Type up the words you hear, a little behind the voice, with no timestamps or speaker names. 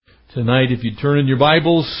Tonight, if you turn in your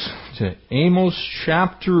Bibles to Amos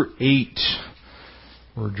chapter 8,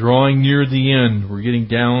 we're drawing near the end. We're getting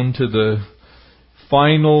down to the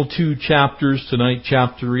final two chapters tonight,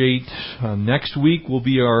 chapter 8. Next week will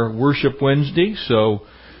be our Worship Wednesday, so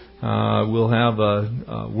we'll have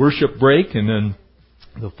a worship break, and then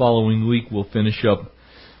the following week we'll finish up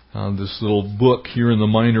this little book here in the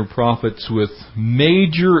Minor Prophets with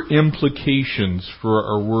major implications for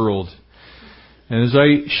our world. And as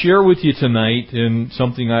I share with you tonight, in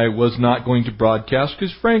something I was not going to broadcast,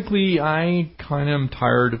 because frankly, I kind of am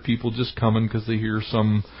tired of people just coming because they hear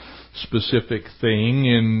some specific thing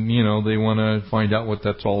and, they want to find out what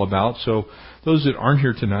that's all about. So those that aren't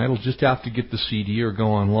here tonight will just have to get the CD or go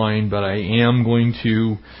online, but I am going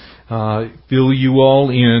to fill you all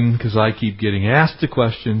in because I keep getting asked the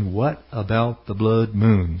question, what about the blood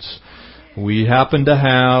moons? We happen to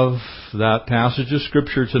have that passage of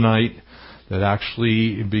Scripture tonight that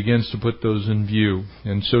actually begins to put those in view.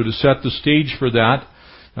 And so to set the stage for that,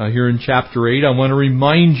 here in chapter 8, I want to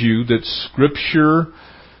remind you that Scripture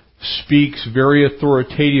speaks very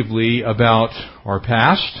authoritatively about our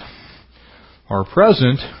past, our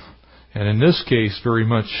present, and in this case, very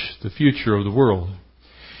much the future of the world.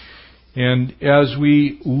 And as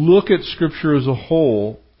we look at Scripture as a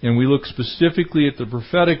whole, and we look specifically at the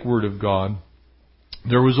prophetic Word of God,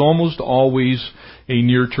 there was almost always a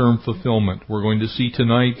near-term fulfillment. We're going to see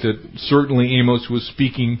tonight that certainly Amos was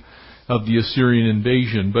speaking of the Assyrian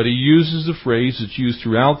invasion, but he uses a phrase that's used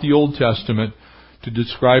throughout the Old Testament to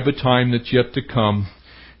describe a time that's yet to come,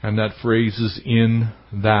 and that phrase is "in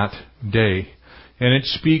that day." And it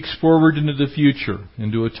speaks forward into the future,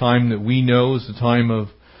 into a time that we know is the time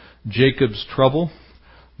of Jacob's trouble.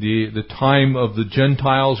 The time of the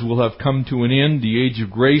Gentiles will have come to an end. The age of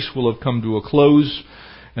grace will have come to a close.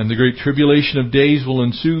 And the great tribulation of days will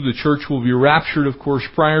ensue. The church will be raptured, of course,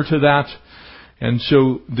 prior to that. And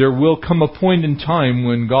so there will come a point in time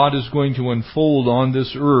when God is going to unfold on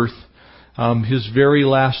this earth His very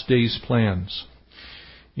last days plans.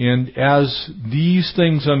 And as these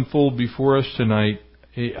things unfold before us tonight,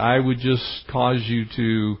 I would just cause you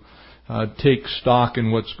to take stock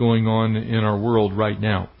in what's going on in our world right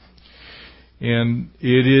now. And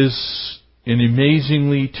it is an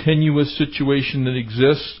amazingly tenuous situation that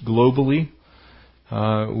exists globally.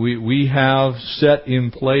 We have set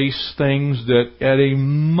in place things that at a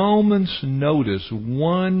moment's notice,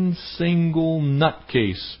 one single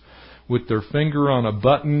nutcase with their finger on a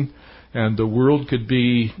button, and the world could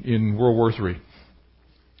be in World War III.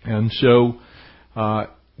 And so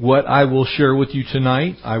what I will share with you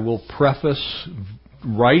tonight, I will preface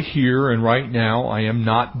right here and right now. I am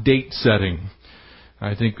not date setting.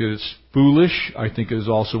 I think that it's foolish. I think it is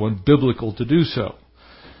also unbiblical to do so.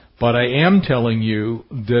 But I am telling you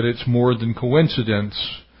that it's more than coincidence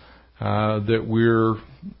that we're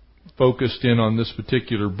focused in on this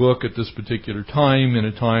particular book at this particular time, in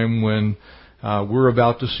a time when we're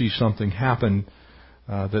about to see something happen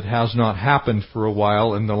that has not happened for a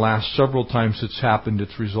while. And the last several times it's happened,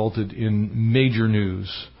 it's resulted in major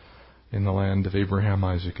news in the land of Abraham,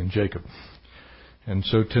 Isaac, and Jacob. And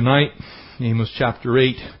so tonight, Amos chapter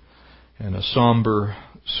 8, and a somber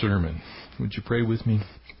sermon. Would you pray with me?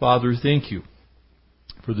 Father, thank you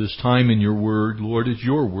for this time in your word. Lord, it's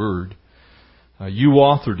your word. You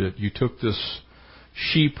authored it. You took this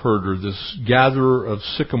sheep herder, this gatherer of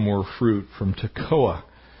sycamore fruit from Tekoa,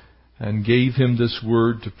 and gave him this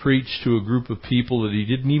word to preach to a group of people that he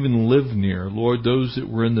didn't even live near. Lord, those that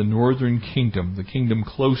were in the northern kingdom, the kingdom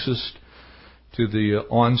closest to the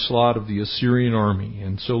onslaught of the Assyrian army.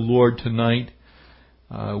 And so, Lord, tonight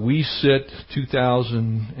we sit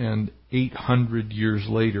 2,800 years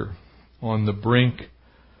later on the brink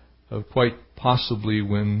of quite possibly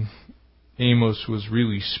when Amos was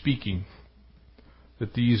really speaking,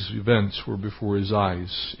 that these events were before his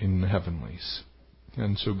eyes in the heavenlies.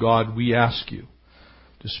 And so, God, we ask you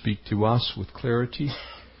to speak to us with clarity.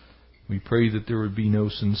 We pray that there would be no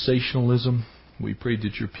sensationalism. We pray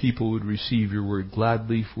that your people would receive your word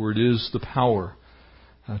gladly, for it is the power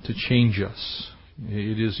to change us.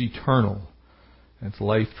 It is eternal. It's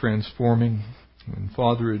life-transforming. And,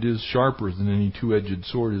 Father, it is sharper than any two-edged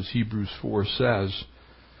sword, as Hebrews 4 says.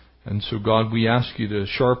 And so, God, we ask you to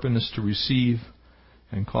sharpen us to receive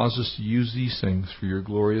and cause us to use these things for your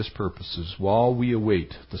glorious purposes while we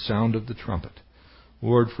await the sound of the trumpet.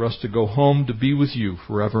 Lord, for us to go home to be with you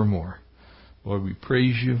forevermore. Lord, we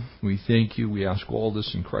praise you. We thank you. We ask all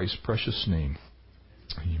this in Christ's precious name.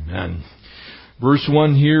 Amen. Verse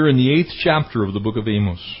 1 here in the 8th chapter of the book of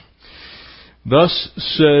Amos. Thus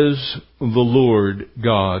says the Lord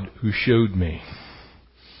God who showed me.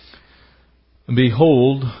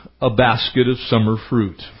 Behold, a basket of summer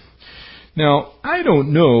fruit. Now, I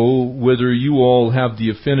don't know whether you all have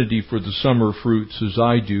the affinity for the summer fruits as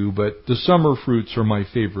I do, but the summer fruits are my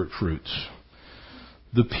favorite fruits.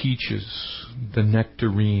 The peaches, the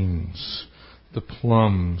nectarines, the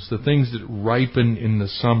plums, the things that ripen in the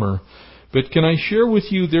summer. But can I share with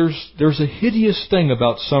you, there's a hideous thing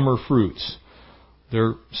about summer fruits.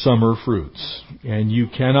 They're summer fruits, and you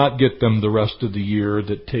cannot get them the rest of the year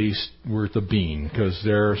that taste worth a bean, because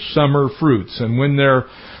they're summer fruits. And when they're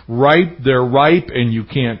ripe, and you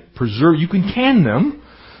can't preserve. You can can them.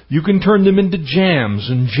 You can turn them into jams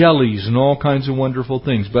and jellies and all kinds of wonderful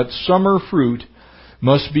things. But summer fruit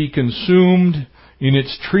must be consumed in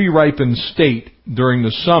its tree-ripened state during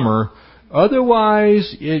the summer.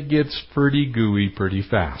 Otherwise, it gets pretty gooey pretty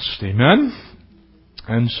fast. Amen?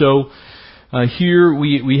 And so, here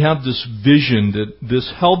we have this vision that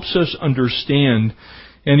this helps us understand.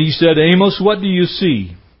 And he said, Amos, what do you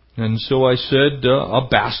see? And so I said, a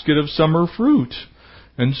basket of summer fruit.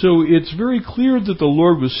 And so it's very clear that the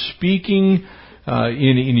Lord was speaking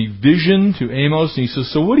in a vision to Amos. And he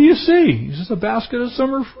says, so what do you see? He says, a basket of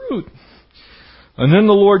summer fruit. And then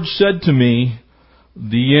the Lord said to me,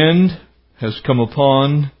 the end has come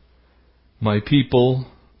upon my people,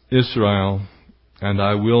 Israel, and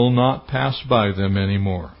I will not pass by them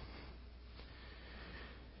anymore.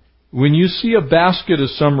 When you see a basket of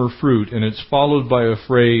summer fruit and it's followed by a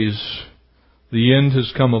phrase, the end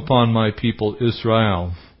has come upon my people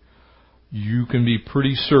Israel, you can be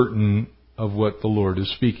pretty certain of what the Lord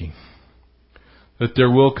is speaking. That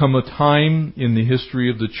there will come a time in the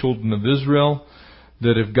history of the children of Israel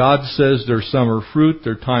that if God says their summer fruit,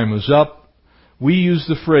 their time is up, we use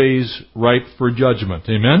the phrase ripe for judgment.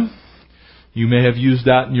 Amen? You may have used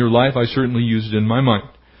that in your life. I certainly used it in my mind.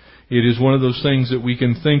 It is one of those things that we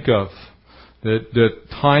can think of. That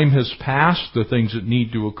time has passed. The things that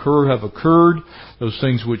need to occur have occurred. Those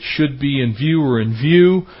things which should be in view are in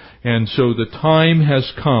view. And so the time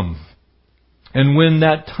has come. And when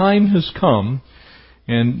that time has come,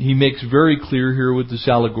 and he makes very clear here with this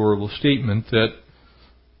allegorical statement that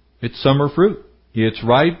it's summer fruit. It's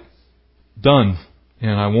ripe, done,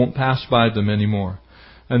 and I won't pass by them anymore.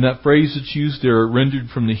 And that phrase that's used there, rendered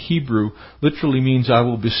from the Hebrew, literally means I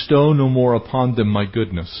will bestow no more upon them my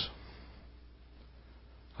goodness.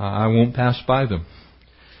 I won't pass by them.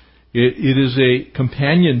 It is a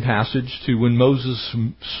companion passage to when Moses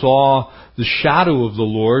saw the shadow of the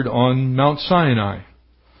Lord on Mount Sinai.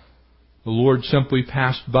 The Lord simply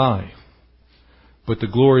passed by. But the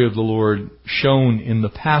glory of the Lord shone in the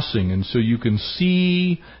passing. And so you can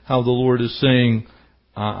see how the Lord is saying,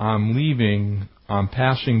 I'm leaving, I'm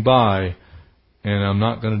passing by, and I'm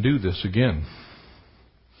not going to do this again.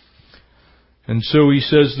 And so he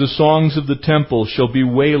says, the songs of the temple shall be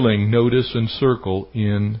wailing, notice and circle,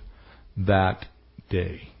 in that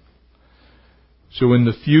day. So in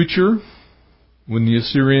the future, when the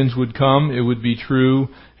Assyrians would come, it would be true,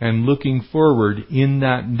 and looking forward in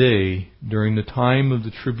that day, during the time of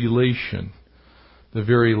the tribulation, the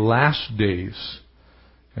very last days,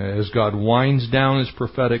 as God winds down His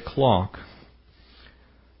prophetic clock,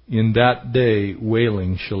 in that day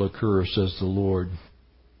wailing shall occur, says the Lord.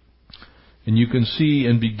 And you can see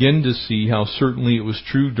and begin to see how certainly it was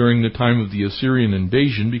true during the time of the Assyrian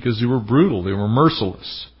invasion, because they were brutal, they were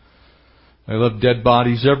merciless. They left dead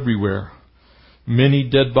bodies everywhere. Many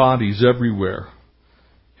dead bodies everywhere.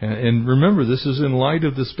 And remember, this is in light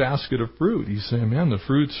of this basket of fruit. He's saying, man, the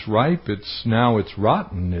fruit's ripe, it's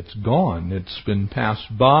rotten, it's gone, it's been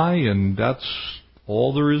passed by, and that's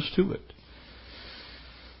all there is to it.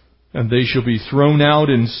 And they shall be thrown out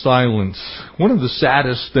in silence. One of the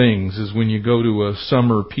saddest things is when you go to a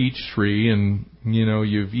summer peach tree and,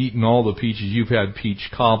 you've eaten all the peaches. You've had peach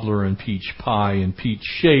cobbler and peach pie and peach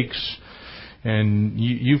shakes. And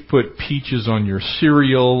you've put peaches on your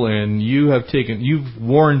cereal, and you've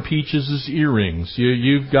worn peaches as earrings.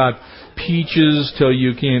 You've got peaches till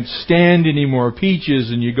you can't stand any more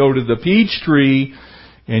peaches, and you go to the peach tree,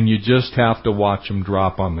 and you just have to watch them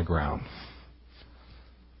drop on the ground.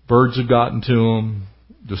 Birds have gotten to them.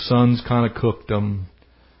 The sun's kind of cooked them.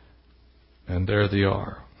 And there they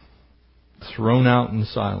are, thrown out in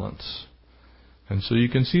silence. And so you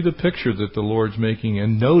can see the picture that the Lord's making.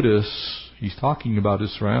 And notice, He's talking about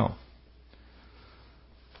Israel.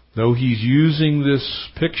 Though He's using this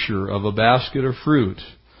picture of a basket of fruit,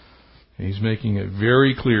 He's making it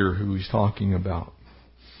very clear who He's talking about.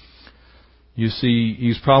 You see,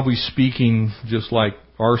 He's probably speaking just like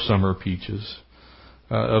our summer peaches,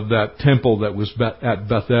 of that temple that was at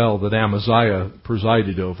Bethel that Amaziah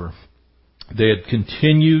presided over. They had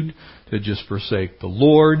continued to just forsake the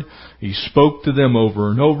Lord. He spoke to them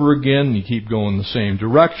over and over again. You keep going the same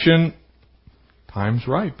direction. Time's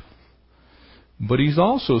ripe. But He's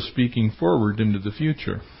also speaking forward into the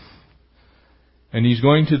future. And He's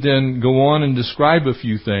going to then go on and describe a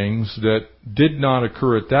few things that did not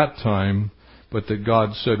occur at that time, but that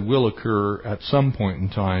God said will occur at some point in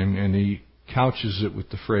time, and He couches it with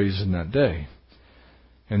the phrase "in that day."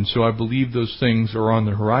 And so I believe those things are on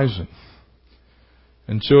the horizon.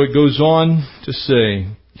 And so it goes on to say,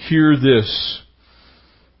 "Hear this,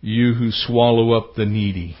 you who swallow up the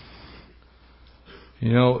needy."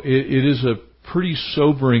 You know, it is a pretty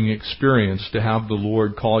sobering experience to have the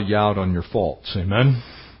Lord call you out on your faults. Amen?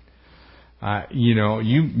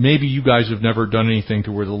 Maybe you guys have never done anything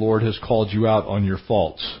to where the Lord has called you out on your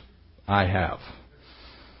faults. I have.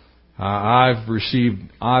 I've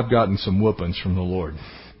gotten some whoopings from the Lord.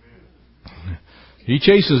 He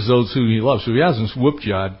chases those who He loves. So He hasn't whooped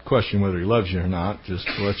you, I'd question whether He loves you or not, just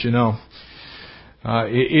to let you know.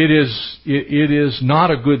 It is not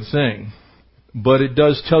a good thing, but it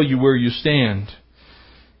does tell you where you stand.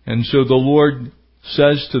 And so the Lord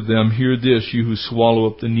says to them, "Hear this, you who swallow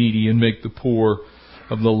up the needy and make the poor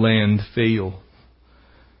of the land fail."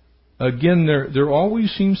 Again, there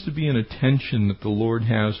always seems to be an attention that the Lord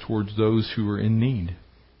has towards those who are in need.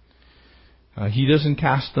 He doesn't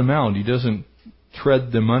cast them out. He doesn't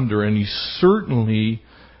tread them under. And He certainly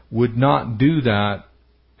would not do that,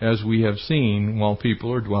 as we have seen, while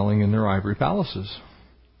people are dwelling in their ivory palaces.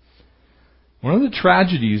 One of the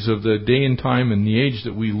tragedies of the day and time and the age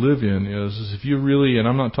that we live in is if you really, and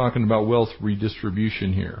I'm not talking about wealth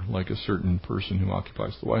redistribution here, like a certain person who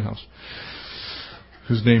occupies the White House,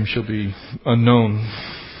 whose name shall be unknown.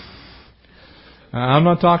 I'm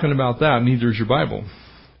not talking about that, neither is your Bible.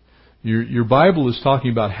 Your Bible is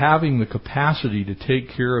talking about having the capacity to take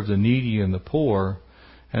care of the needy and the poor,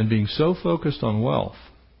 and being so focused on wealth,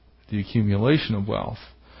 the accumulation of wealth,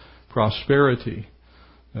 prosperity,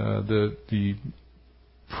 the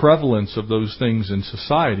prevalence of those things in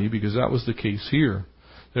society, because that was the case here,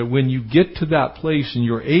 that when you get to that place and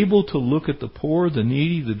you're able to look at the poor, the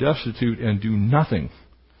needy, the destitute, and do nothing,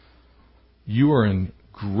 you are in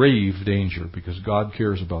grave danger, because God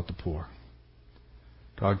cares about the poor.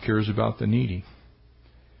 God cares about the needy.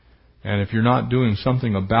 And if you're not doing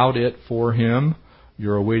something about it for Him,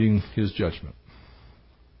 you're awaiting His judgment.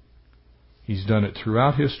 He's done it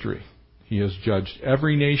throughout history. He has judged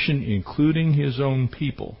every nation, including His own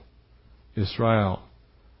people, Israel,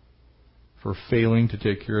 for failing to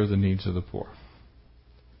take care of the needs of the poor.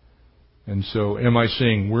 And so, am I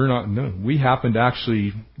saying we're not? No. We happen to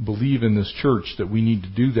actually believe in this church that we need to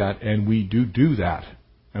do that, and we do that.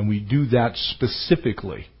 And we do that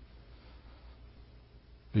specifically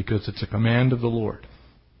because it's a command of the Lord.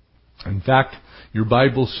 In fact, your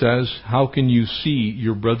Bible says, "How can you see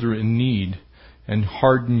your brother in need and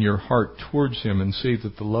harden your heart towards him and say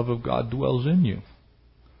that the love of God dwells in you?"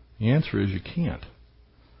 The answer is you can't.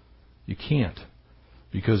 You can't.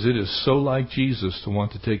 Because it is so like Jesus to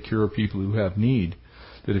want to take care of people who have need,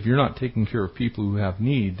 that if you're not taking care of people who have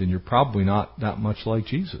need, then you're probably not that much like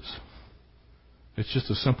Jesus. It's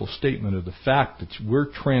just a simple statement of the fact that we're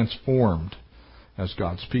transformed as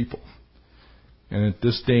God's people. And at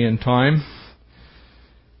this day and time,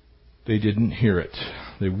 they didn't hear it.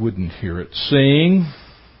 They wouldn't hear it. Saying,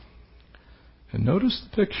 and notice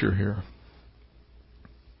the picture here,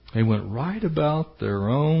 they went right about their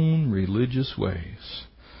own religious ways.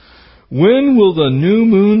 "When will the new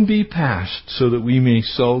moon be passed so that we may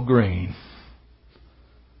sow grain?"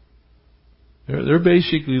 They're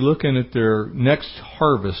basically looking at their next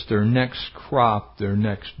harvest, their next crop, their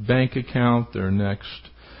next bank account, their next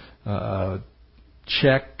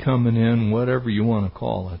check coming in, whatever you want to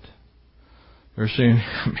call it. They're saying,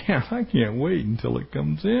 "Man, I can't wait until it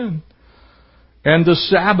comes in." And the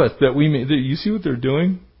Sabbath that we made, you see what they're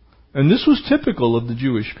doing? And this was typical of the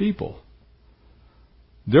Jewish people.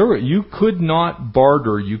 You could not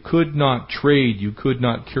barter, you could not trade, you could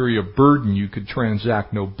not carry a burden, you could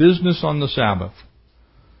transact no business on the Sabbath.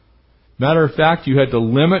 Matter of fact, you had to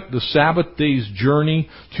limit the Sabbath day's journey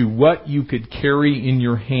to what you could carry in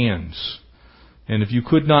your hands. And if you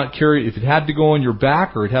could not carry, if it had to go on your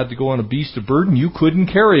back or it had to go on a beast of burden, you couldn't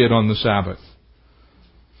carry it on the Sabbath.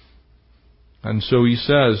 And so he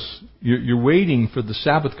says, you're waiting for the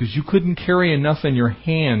Sabbath because you couldn't carry enough in your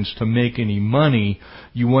hands to make any money.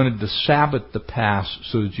 You wanted the Sabbath to pass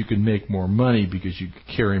so that you could make more money because you could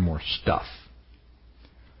carry more stuff.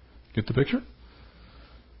 Get the picture?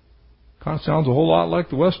 Kind of sounds a whole lot like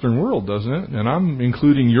the Western world, doesn't it? And I'm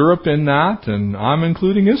including Europe in that, and I'm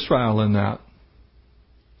including Israel in that.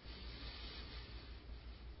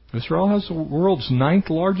 Israel has the world's 9th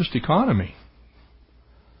largest economy.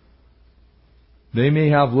 They may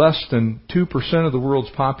have less than 2% of the world's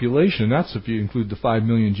population. That's if you include the 5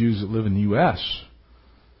 million Jews that live in the U.S.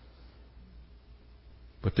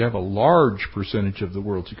 But they have a large percentage of the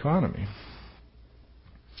world's economy.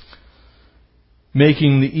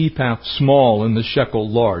 Making the ephah small and the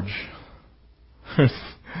shekel large.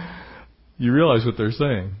 You realize what they're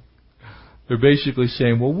saying. They're basically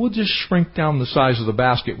saying, well, we'll just shrink down the size of the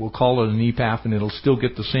basket. We'll call it an ephah and it'll still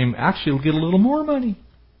get the same. Actually, it'll get a little more money.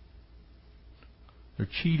 They're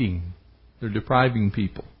cheating. They're depriving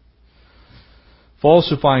people.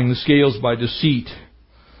 Falsifying the scales by deceit,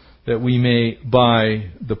 that we may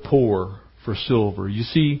buy the poor for silver. You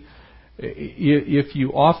see, if you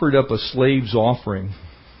offered up a slave's offering,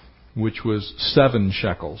 which was 7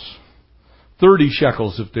 shekels, 30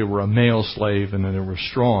 shekels if they were a male slave and then they were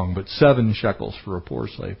strong, but 7 shekels for a poor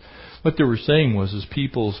slave. What they were saying was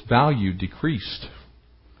people's value decreased.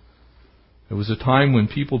 It was a time when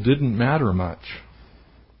people didn't matter much.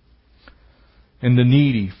 And the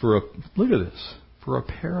needy look at this, for a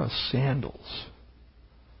pair of sandals.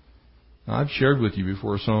 Now, I've shared with you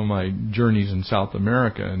before some of my journeys in South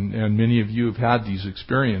America, and many of you have had these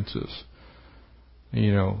experiences.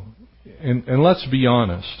 You know, and let's be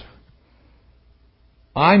honest.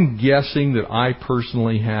 I'm guessing that I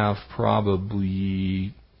personally have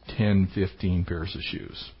probably 10, 15 pairs of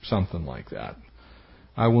shoes. Something like that.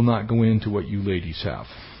 I will not go into what you ladies have.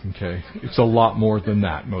 Okay? It's a lot more than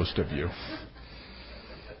that, most of you.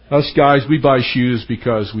 Us guys, we buy shoes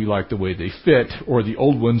because we like the way they fit, or the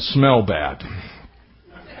old ones smell bad.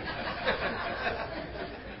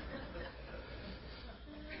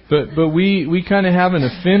 But we kind of have an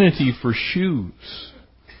affinity for shoes.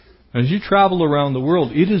 As you travel around the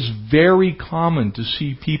world, it is very common to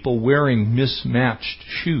see people wearing mismatched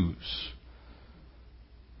shoes.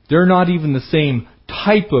 They're not even the same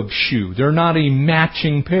type of shoe. They're not a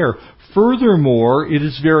matching pair. Furthermore, it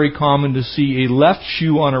is very common to see a left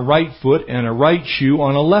shoe on a right foot and a right shoe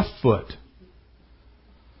on a left foot.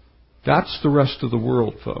 That's the rest of the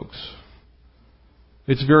world, folks.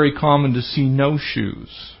 It's very common to see no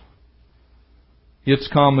shoes. It's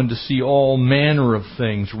common to see all manner of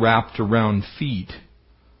things wrapped around feet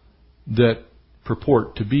that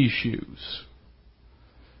purport to be shoes.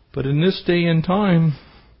 But in this day and time,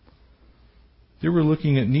 they were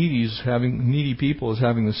looking at needy people as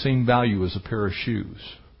having the same value as a pair of shoes.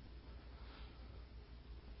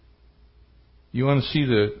 You want to see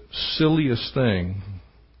the silliest thing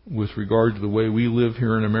with regard to the way we live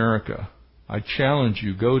here in America? I challenge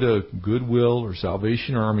you, go to Goodwill or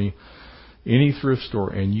Salvation Army, any thrift store,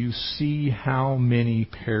 and you see how many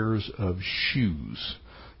pairs of shoes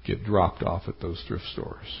get dropped off at those thrift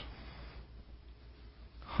stores.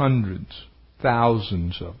 Hundreds,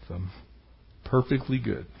 thousands of them. Perfectly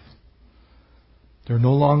good. They're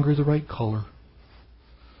no longer the right color.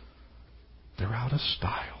 They're out of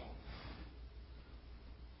style.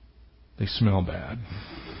 They smell bad.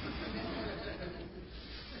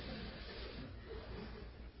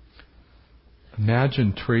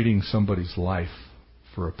 Imagine trading somebody's life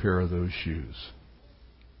for a pair of those shoes.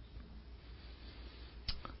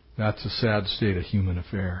 That's a sad state of human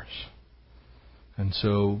affairs. And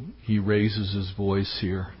so he raises his voice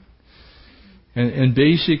here. And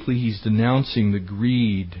basically he's denouncing the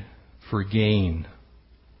greed for gain.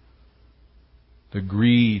 The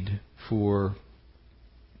greed for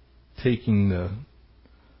taking the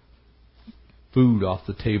food off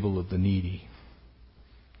the table of the needy.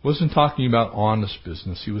 He wasn't talking about honest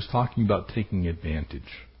business. He was talking about taking advantage.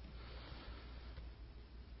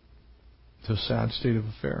 It's a sad state of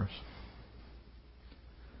affairs.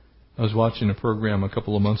 I was watching a program a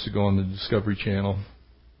couple of months ago on the Discovery Channel.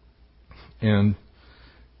 And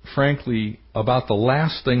frankly, about the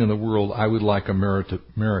last thing in the world I would like America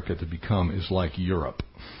to become is like Europe.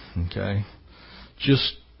 Okay?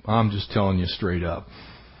 I'm just telling you straight up.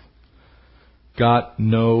 Got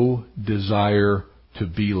no desire to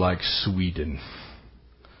be like Sweden.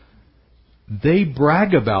 They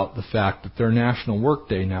brag about the fact that their national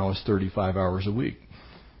workday now is 35 hours a week.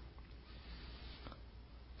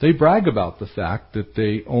 They brag about the fact that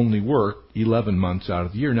they only work 11 months out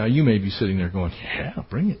of the year. Now, you may be sitting there going, yeah,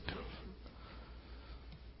 bring it.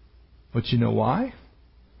 But you know why?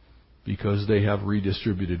 Because they have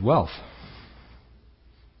redistributed wealth.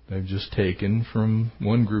 They've just taken from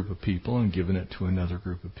one group of people and given it to another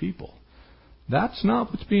group of people. That's not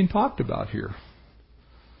what's being talked about here.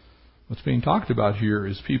 What's being talked about here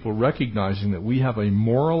is people recognizing that we have a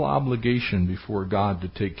moral obligation before God to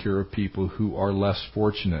take care of people who are less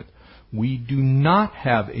fortunate. we do not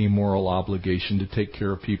have a moral obligation to take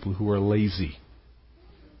care of people who are lazy.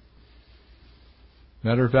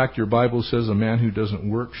 Matter of fact, your Bible says a man who doesn't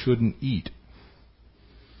work shouldn't eat.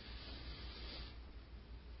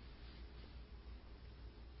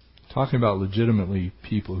 Talking about legitimately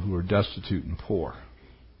people who are destitute and poor.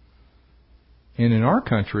 And in our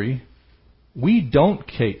country, we don't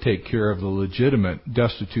take care of the legitimate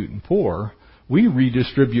destitute and poor. We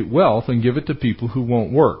redistribute wealth and give it to people who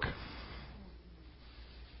won't work.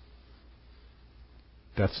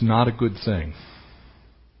 That's not a good thing.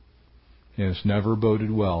 And it's never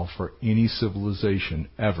boded well for any civilization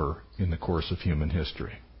ever in the course of human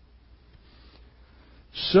history.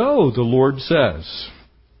 So the Lord says,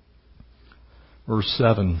 verse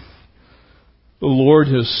 7, the Lord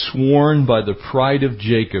has sworn by the pride of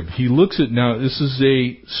Jacob. He looks at now, this is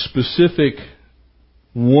a specific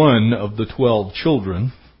one of the 12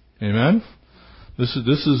 children. Amen? This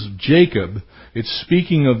is Jacob. It's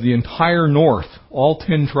speaking of the entire north, all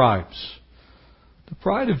 10 tribes. The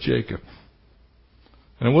pride of Jacob.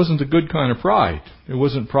 And it wasn't a good kind of pride. It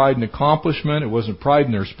wasn't pride in accomplishment. It wasn't pride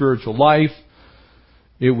in their spiritual life.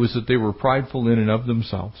 It was that they were prideful in and of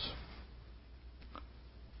themselves.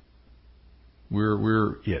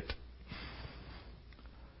 We're it.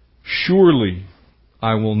 Surely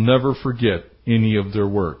I will never forget any of their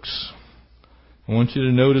works. I want you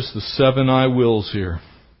to notice the 7 I wills here.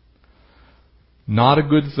 Not a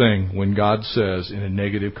good thing when God says in a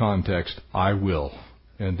negative context, I will.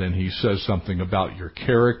 And then He says something about your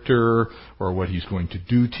character or what He's going to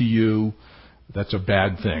do to you. That's a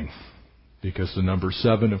bad thing. Because the number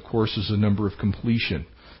 7, of course, is a number of completion.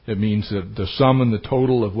 It means that the sum and the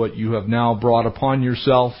total of what you have now brought upon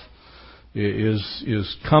yourself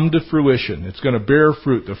is come to fruition. It's going to bear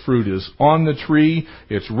fruit. The fruit is on the tree.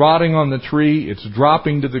 It's rotting on the tree. It's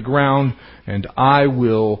dropping to the ground. And I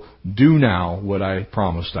will do now what I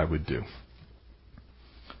promised I would do.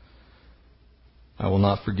 I will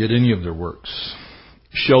not forget any of their works.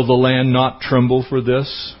 Shall the land not tremble for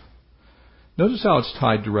this? Notice how it's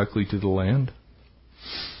tied directly to the land.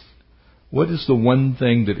 What is the one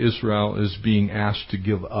thing that Israel is being asked to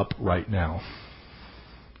give up right now?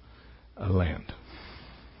 A land.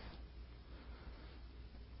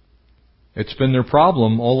 It's been their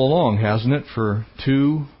problem all along, hasn't it, for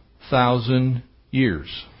 2,000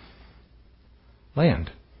 years?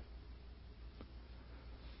 Land.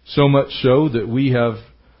 So much so that we have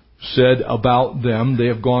said about them, they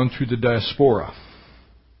have gone through the diaspora.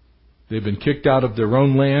 They've been kicked out of their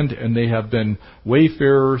own land, and they have been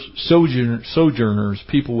wayfarers, sojourners,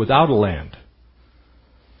 people without a land.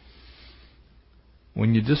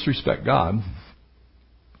 When you disrespect God,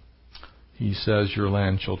 He says your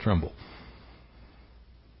land shall tremble.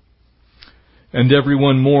 And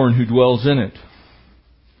everyone mourn who dwells in it.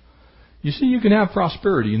 You see, you can have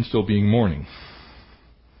prosperity and still being mourning.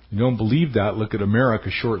 You don't believe that? Look at America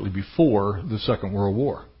shortly before the Second World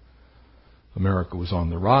War. America was on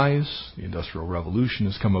the rise. The Industrial Revolution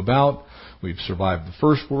has come about. We've survived the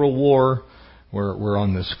First World War. We're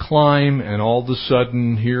on this climb, and all of a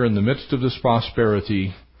sudden, here in the midst of this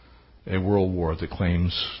prosperity, a world war that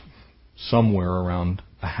claims somewhere around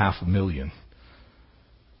 500,000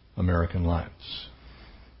 American lives.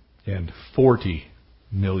 And 40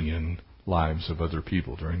 million lives of other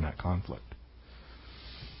people during that conflict.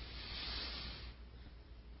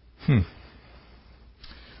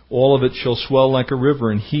 All of it shall swell like a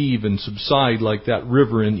river and heave and subside like that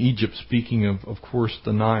river in Egypt, speaking of course,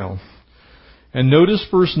 the Nile. And notice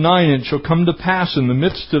verse 9, it shall come to pass in the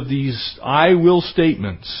midst of these I will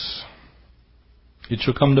statements. It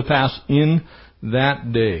shall come to pass in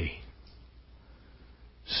that day.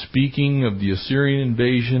 Speaking of the Assyrian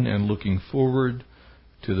invasion and looking forward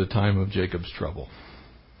to the time of Jacob's trouble.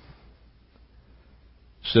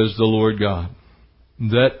 Says the Lord God,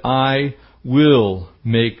 that I will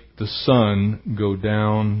make the sun go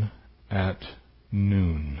down at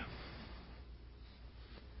noon.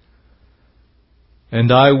 And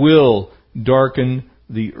I will darken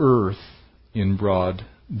the earth in broad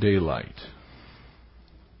daylight.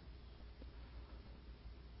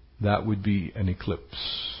 That would be an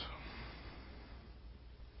eclipse.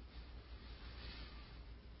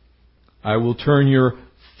 I will turn your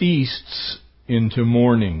feasts into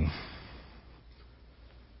mourning.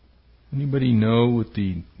 Anybody know what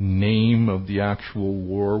the name of the actual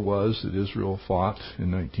war was that Israel fought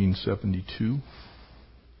in 1972?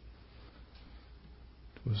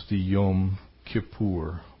 It was the Yom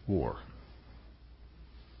Kippur War.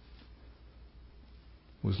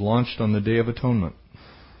 It was launched on the Day of Atonement.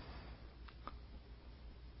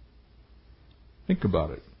 Think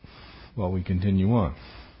about it while we continue on.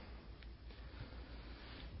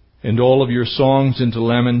 and all of your songs into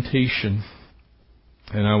lamentation.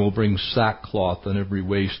 And I will bring sackcloth on every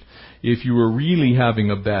waist. If you were really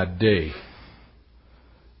having a bad day,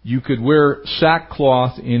 you could wear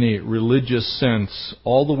sackcloth in a religious sense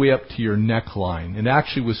all the way up to your neckline. It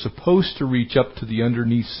actually was supposed to reach up to the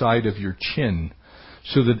underneath side of your chin,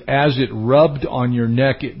 so that as it rubbed on your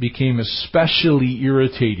neck, it became especially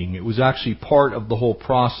irritating. It was actually part of the whole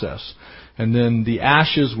process. And then the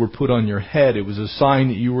ashes were put on your head. It was a sign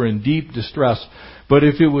that you were in deep distress. But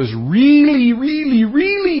if it was really, really,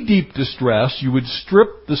 really deep distress, you would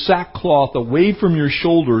strip the sackcloth away from your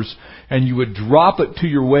shoulders and you would drop it to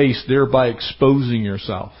your waist, thereby exposing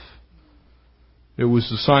yourself. It was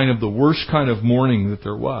the sign of the worst kind of mourning that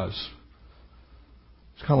there was.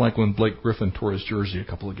 It's kind of like when Blake Griffin tore his jersey a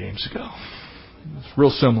couple of games ago. It's real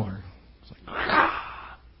similar. It's like,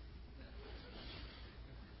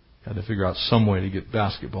 had to figure out some way to get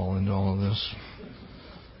basketball into all of this.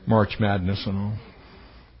 March Madness and all.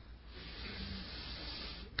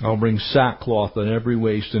 I'll bring sackcloth on every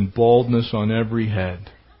waist and baldness on every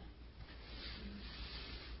head.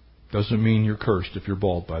 Doesn't mean you're cursed if you're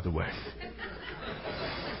bald, by the way.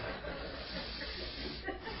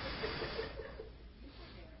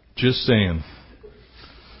 Just saying.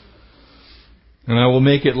 And I will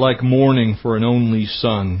make it like mourning for an only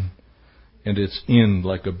son, and its end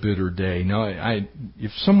like a bitter day. Now,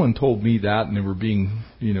 if someone told me that and they were being,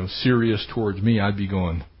 serious towards me, I'd be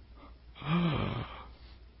going,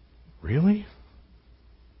 really?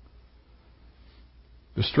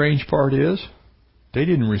 The strange part is, they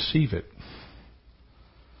didn't receive it.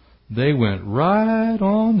 They went right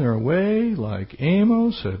on their way like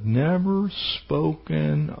Amos had never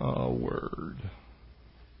spoken a word.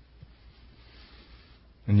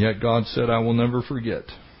 And yet God said, I will never forget.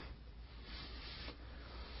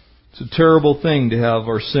 It's a terrible thing to have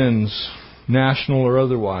our sins, national or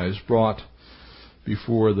otherwise, brought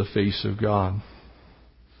before the face of God.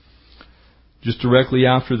 Just directly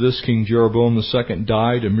after this, King Jeroboam II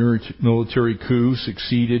died. A military coup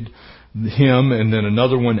succeeded him, and then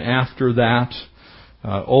another one after that.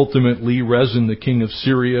 Ultimately, Rezin, the king of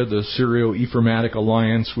Syria, the Syro-Ephraimitic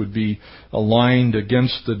alliance, would be aligned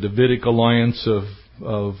against the Davidic alliance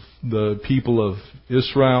of the people of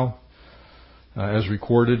Israel, as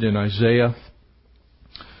recorded in Isaiah.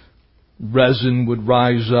 Rezin would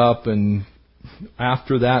rise up, and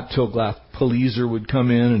after that, Tiglath-Pileser would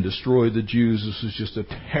come in and destroy the Jews. This was just a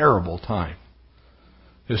terrible time,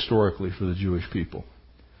 historically, for the Jewish people.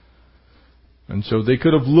 And so they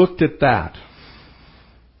could have looked at that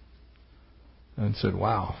and said,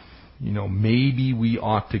 wow, maybe we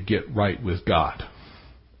ought to get right with God.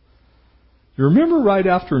 You remember right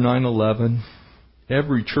after 9/11,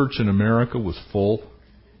 every church in America was full?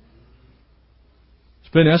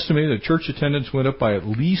 It's been estimated that church attendance went up by at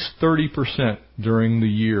least 30% during the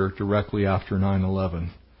year directly after 9/11.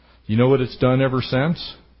 You know what it's done ever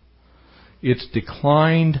since? It's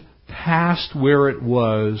declined past where it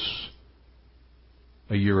was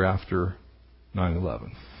a year after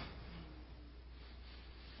 9/11.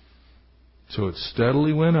 So it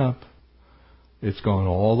steadily went up. It's gone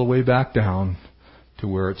all the way back down to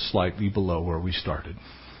where it's slightly below where we started.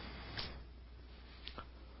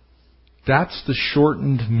 That's the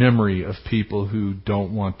shortened memory of people who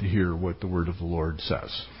don't want to hear what the Word of the Lord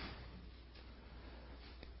says.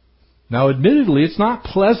 Now, admittedly, it's not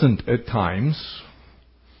pleasant at times,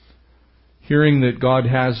 hearing that God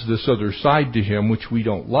has this other side to Him, which we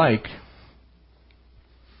don't like.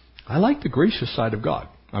 I like the gracious side of God.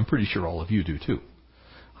 I'm pretty sure all of you do too.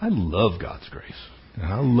 I love God's grace. And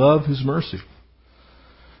I love His mercy.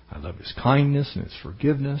 I love His kindness and His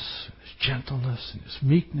forgiveness, and His gentleness and His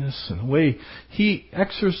meekness, and the way He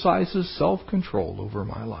exercises self-control over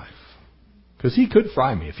my life. Because He could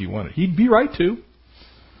fry me if He wanted. He'd be right to.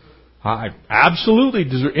 I absolutely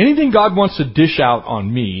deserve anything God wants to dish out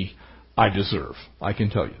on me. I deserve. I can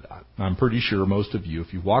tell you that. I'm pretty sure most of you,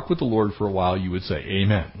 if you walk with the Lord for a while, you would say,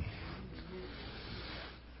 Amen.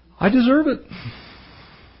 I deserve it.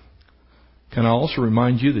 Can I also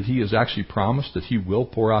remind you that He has actually promised that He will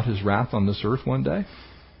pour out His wrath on this earth one day?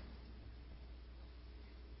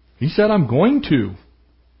 He said, I'm going to.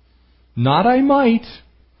 Not I might.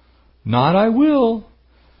 Not I will.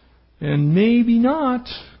 And maybe not.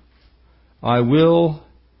 I will,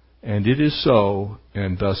 and it is so,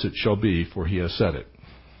 and thus it shall be, for He has said it.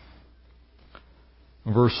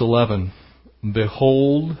 Verse 11,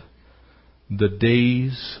 Behold, the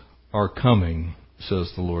days are coming,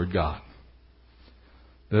 says the Lord God,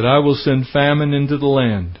 that I will send famine into the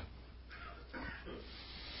land.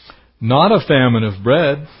 Not a famine of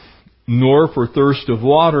bread, nor for thirst of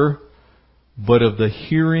water, but of the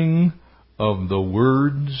hearing of the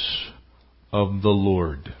words of the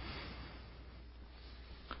Lord.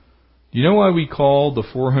 Do you know why we call the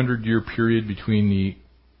 400-year period between the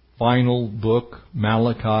final book,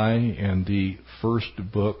 Malachi, and the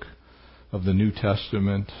first book of the New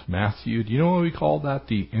Testament, Matthew? Do you know why we call that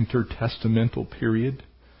the intertestamental period?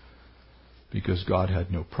 Because God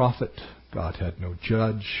had no prophet, God had no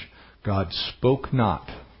judge, God spoke not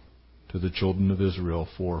to the children of Israel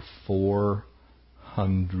for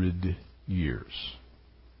 400 years.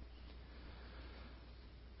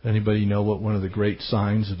 Anybody know what one of the great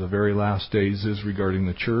signs of the very last days is regarding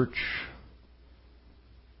the church?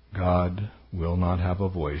 God will not have a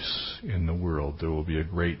voice in the world. There will be a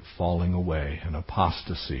great falling away, and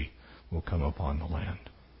apostasy will come upon the land.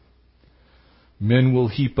 Men will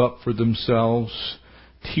heap up for themselves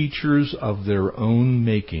teachers of their own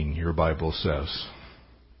making, your Bible says.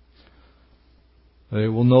 They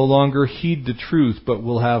will no longer heed the truth, but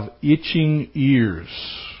will have itching ears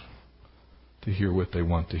to hear what they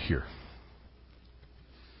want to hear.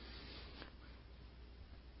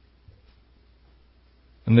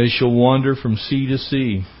 And they shall wander from sea to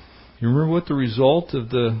sea. You remember what the result of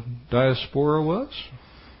the diaspora was?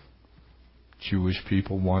 Jewish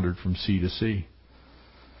people wandered from sea to sea.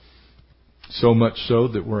 So much so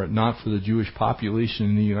that were it not for the Jewish population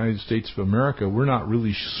in the United States of America, we're not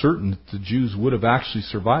really certain that the Jews would have actually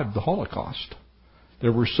survived the Holocaust.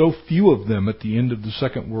 There were so few of them at the end of the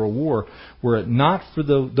Second World War, were it not for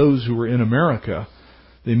those who were in America,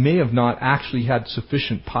 they may have not actually had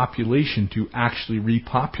sufficient population to actually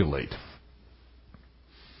repopulate.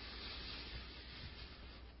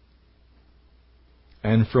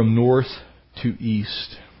 And from north to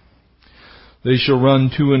east, they shall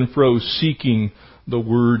run to and fro, seeking the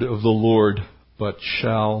word of the Lord, but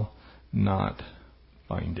shall not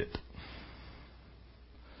find it.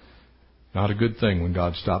 Not a good thing when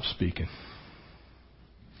God stops speaking.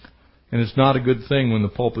 And it's not a good thing when the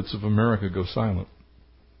pulpits of America go silent.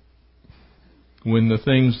 When the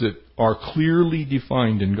things that are clearly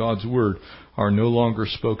defined in God's Word are no longer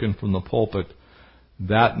spoken from the pulpit,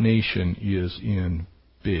 that nation is in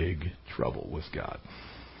big trouble with God.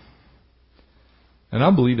 And I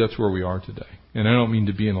believe that's where we are today. And I don't mean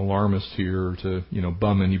to be an alarmist here or to,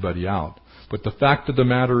 bum anybody out. But the fact of the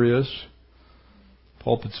matter is,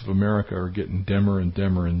 pulpits of America are getting dimmer and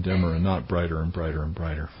dimmer and dimmer and not brighter and brighter and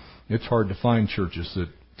brighter. It's hard to find churches that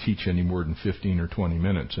teach any more than 15 or 20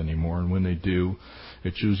 minutes anymore. And when they do,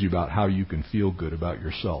 it's usually about how you can feel good about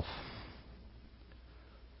yourself.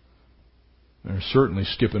 They're certainly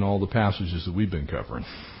skipping all the passages that we've been covering.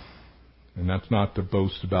 And that's not to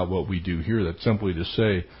boast about what we do here. That's simply to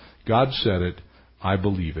say, God said it, I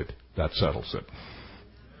believe it, that settles it.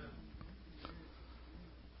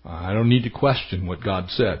 I don't need to question what God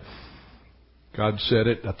said. God said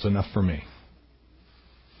it, that's enough for me.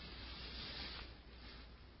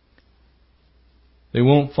 They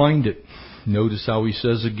won't find it. Notice how he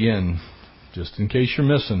says again, just in case you're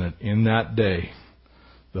missing it, in that day,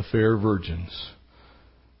 the fair virgins,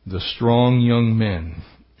 the strong young men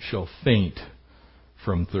shall faint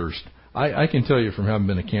from thirst. I can tell you from having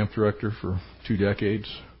been a camp director for 2 decades,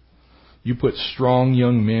 you put strong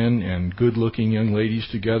young men and good-looking young ladies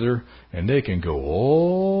together, and they can go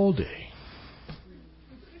all day,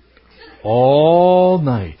 all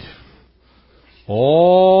night,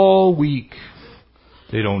 all week.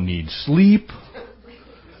 They don't need sleep.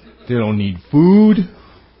 They don't need food.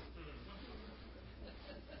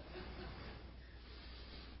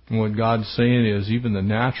 And what God's saying is even the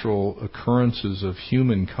natural occurrences of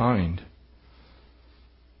humankind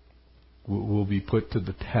will be put to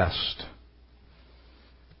the test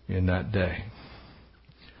in that day.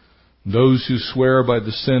 Those who swear by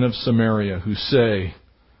the sin of Samaria, who say,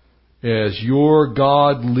 as your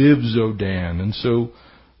God lives, O Dan. And so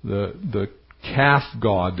the calf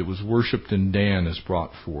god that was worshipped in Dan is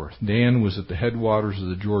brought forth. Dan was at the headwaters of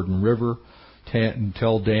the Jordan River.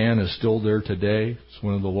 Tel Dan is still there today. It's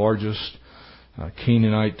one of the largest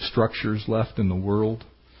Canaanite structures left in the world.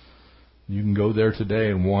 You can go there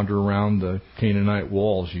today and wander around the Canaanite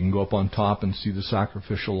walls. You can go up on top and see the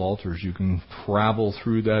sacrificial altars. You can travel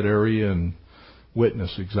through that area and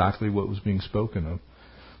witness exactly what was being spoken of.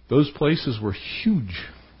 Those places were huge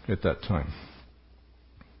at that time.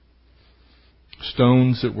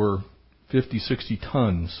 Stones that were 50, 60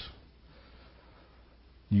 tons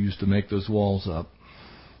used to make those walls up.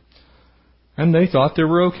 And they thought they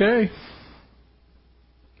were okay.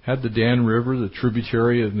 Had the Dan River,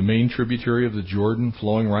 the main tributary of the Jordan,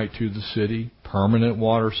 flowing right through the city. Permanent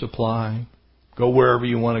water supply. Go wherever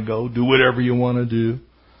you want to go. Do whatever you want to do.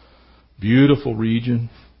 Beautiful region.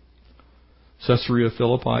 Caesarea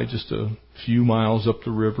Philippi, just a few miles up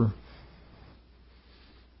the river.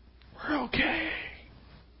 We're okay.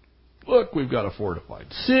 Look, we've got a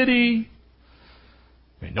fortified city.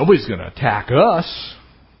 I mean, nobody's going to attack us.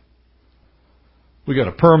 We got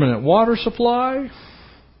a permanent water supply.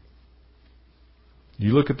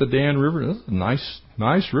 You look at the Dan River, that's a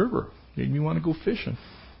nice river. Made me want to go fishing.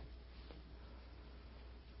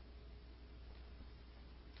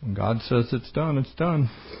 When God says it's done, it's done.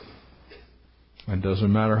 It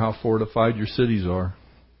doesn't matter how fortified your cities are.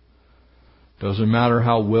 Doesn't matter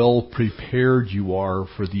how well prepared you are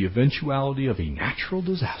for the eventuality of a natural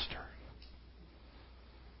disaster.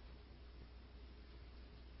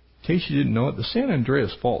 In case you didn't know it, the San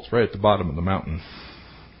Andreas Fault's right at the bottom of the mountain.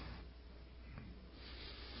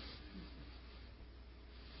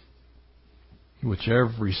 Which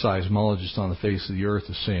every seismologist on the face of the earth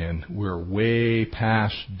is saying, we're way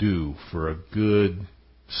past due for a good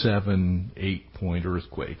 7-8 point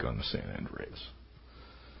earthquake on the San Andreas.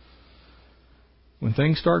 When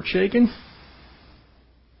things start shaking,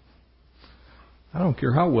 I don't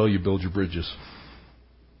care how well you build your bridges.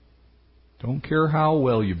 Don't care how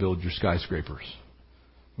well you build your skyscrapers.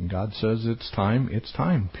 When God says it's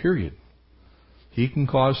time, period. He can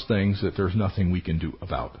cause things that there's nothing we can do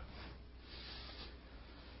about.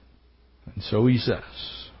 And so he says,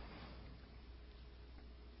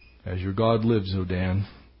 as your God lives, O Dan,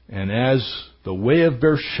 and as the way of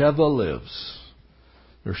Beersheba lives.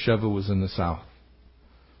 Beersheba was in the south.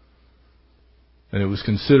 And it was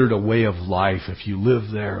considered a way of life. If you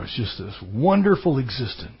live there, it's just this wonderful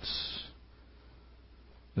existence.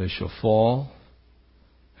 They shall fall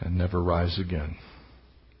and never rise again.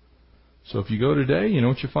 So if you go today, you know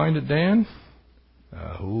what you find at Dan?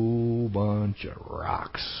 A whole bunch of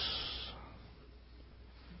rocks.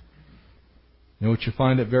 You know what you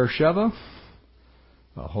find at Beersheba?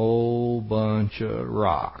 A whole bunch of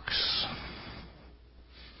rocks.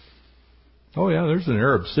 Oh yeah, there's an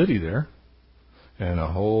Arab city there. And a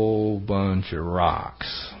whole bunch of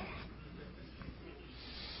rocks.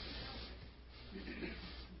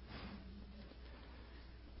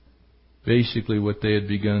 Basically what they had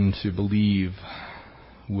begun to believe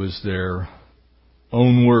was their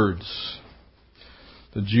own words.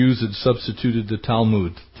 The Jews had substituted the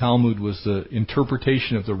Talmud. Talmud was the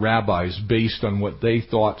interpretation of the rabbis based on what they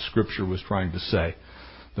thought Scripture was trying to say.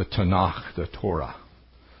 The Tanakh, the Torah.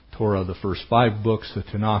 Torah, the first 5 books. The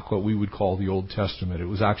Tanakh, what we would call the Old Testament. It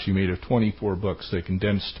was actually made of 24 books. They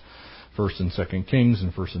condensed 1st and 2nd Kings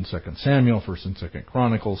and 1st and 2nd Samuel, 1st and 2nd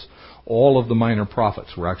Chronicles. All of the minor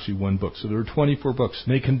prophets were actually one book. So there were 24 books.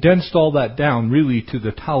 And they condensed all that down really to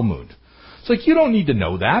the Talmud. It's like, you don't need to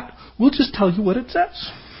know that. We'll just tell you what it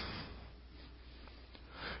says.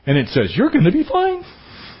 And it says, you're going to be fine.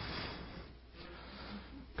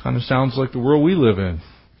 Kind of sounds like the world we live in.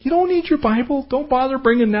 You don't need your Bible. Don't bother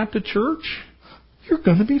bringing that to church. You're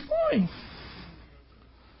going to be fine.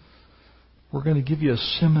 We're going to give you a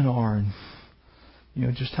seminar on,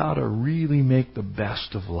 just how to really make the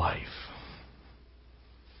best of life.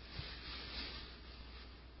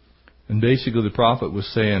 And basically the prophet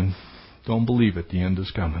was saying, don't believe it, the end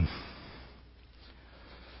is coming.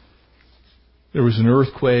 There was an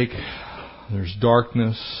earthquake, there's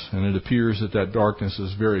darkness, and it appears that darkness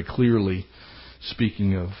is very clearly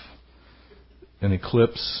speaking of an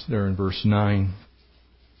eclipse there in verse 9.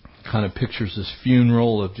 Kind of pictures this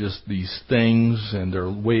funeral of just these things and their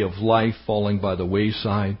way of life falling by the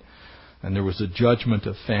wayside. And there was a judgment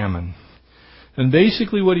of famine. And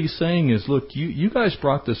basically what he's saying is, look, you guys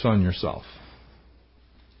brought this on yourself.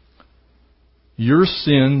 Your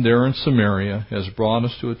sin there in Samaria has brought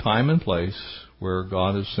us to a time and place where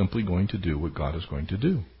God is simply going to do what God is going to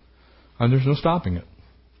do. And there's no stopping it.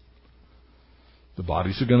 The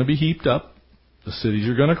bodies are going to be heaped up. The cities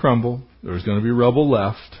are going to crumble. There's going to be rubble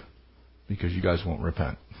left because you guys won't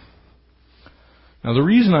repent. Now the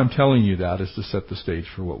reason I'm telling you that is to set the stage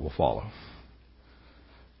for what will follow.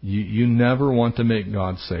 You never want to make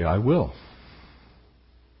God say, I will.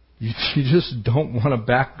 You just don't want to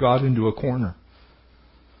back God into a corner.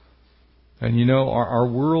 And our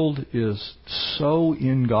world is so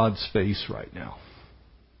in God's face right now.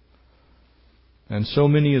 And so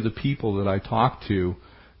many of the people that I talk to,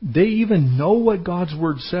 they even know what God's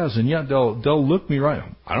Word says, and yet they'll look me right.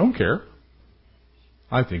 I don't care.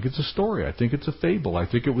 I think it's a story. I think it's a fable. I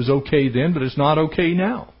think it was okay then, but it's not okay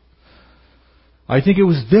now. I think it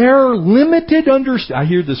was their limited understanding. I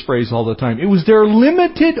hear this phrase all the time. It was their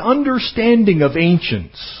limited understanding of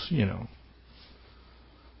ancients,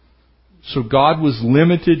 So God was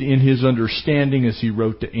limited in His understanding as He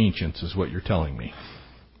wrote to ancients, is what you're telling me.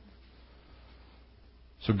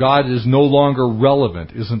 So God is no longer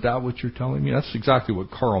relevant. Isn't that what you're telling me? That's exactly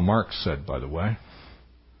what Karl Marx said, by the way.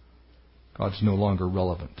 God's no longer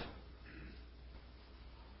relevant.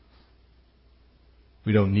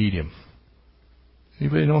 We don't need Him.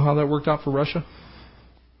 Anybody know how that worked out for Russia?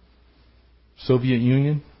 Soviet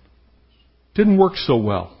Union? Didn't work so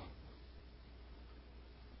well.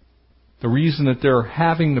 The reason that they're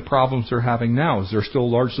having the problems they're having now is they're still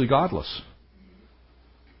largely godless.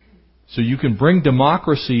 So you can bring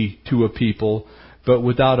democracy to a people, but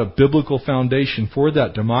without a biblical foundation for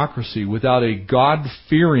that democracy, without a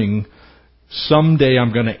God-fearing, someday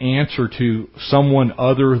I'm going to answer to someone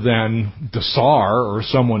other than the Tsar or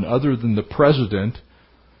someone other than the president,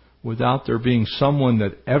 without there being someone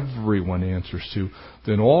that everyone answers to,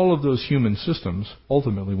 then all of those human systems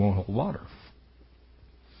ultimately won't hold water.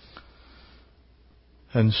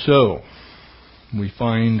 And so, we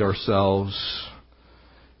find ourselves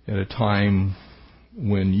at a time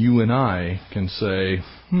when you and I can say,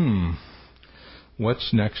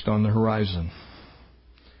 what's next on the horizon?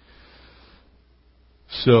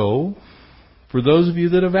 So, for those of you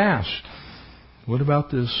that have asked, what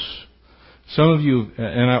about this? Some of you,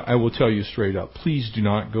 and I will tell you straight up, please do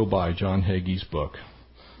not go buy John Hagee's book,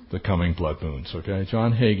 The Coming Blood Moons, okay?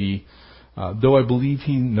 John Hagee, though I believe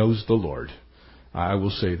he knows the Lord, I will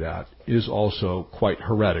say that, is also quite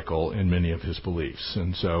heretical in many of his beliefs.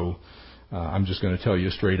 And so I'm just going to tell you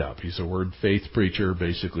straight up. He's a word faith preacher.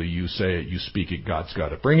 Basically, you say it, you speak it, God's got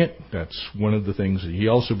to bring it. That's one of the things. He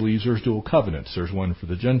also believes there's dual covenants. There's one for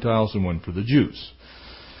the Gentiles and one for the Jews.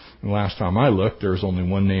 And last time I looked, there's only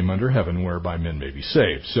one name under heaven whereby men may be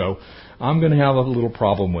saved. So I'm going to have a little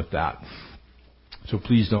problem with that. So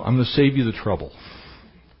please don't. I'm going to save you the trouble.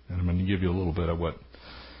 And I'm going to give you a little bit of what's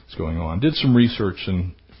going on. Did some research,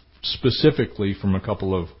 and specifically from a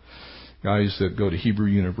couple of guys that go to Hebrew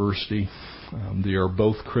University. They are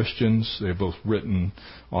both Christians. They've both written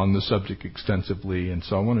on the subject extensively. And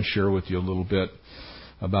so I want to share with you a little bit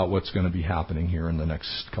about what's going to be happening here in the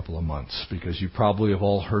next couple of months. Because you probably have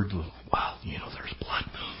all heard, well, there's blood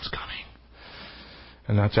moons coming.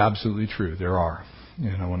 And that's absolutely true. There are.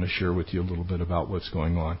 And I want to share with you a little bit about what's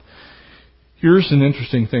going on. Here's an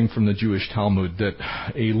interesting thing from the Jewish Talmud, that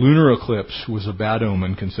a lunar eclipse was a bad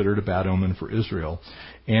omen, considered a bad omen for Israel.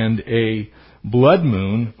 And a blood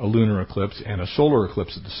moon, a lunar eclipse, and a solar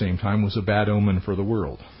eclipse at the same time was a bad omen for the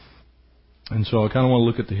world. And so I kind of want to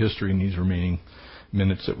look at the history in these remaining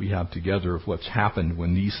minutes that we have together of what's happened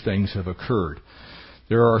when these things have occurred.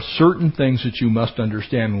 There are certain things that you must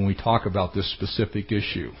understand when we talk about this specific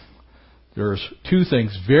issue. There's two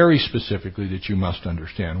things very specifically that you must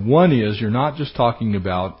understand. One is you're not just talking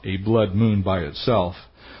about a blood moon by itself,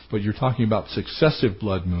 but you're talking about successive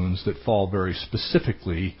blood moons that fall very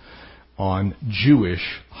specifically on Jewish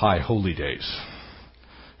high holy days.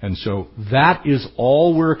 And so that is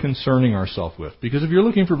all we're concerning ourselves with. Because if you're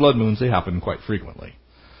looking for blood moons, they happen quite frequently.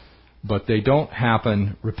 But they don't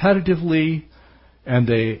happen repetitively, and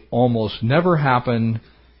they almost never happen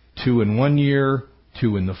 2 in 1 year,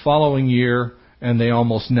 2 in the following year, and they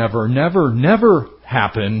almost never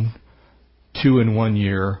happen 2 in 1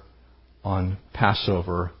 year on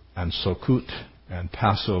Passover and Sukkot, and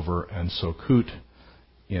Passover and Sukkot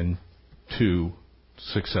in 2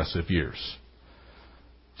 successive years.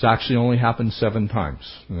 It's actually only happened 7 times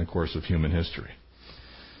in the course of human history.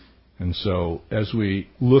 And so, as we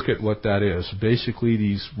look at what that is, basically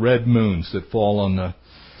these red moons that fall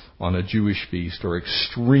on a Jewish feast are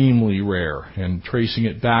extremely rare. And tracing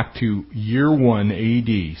it back to year 1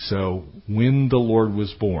 AD, so when the Lord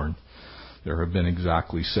was born, there have been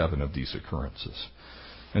exactly 7 of these occurrences.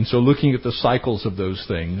 And so looking at the cycles of those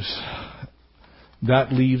things,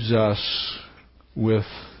 that leaves us with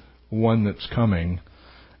one that's coming,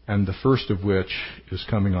 and the first of which is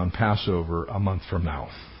coming on Passover a month from now.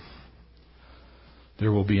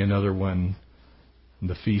 There will be another one,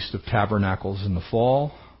 the Feast of Tabernacles in the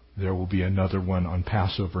fall. There will be another one on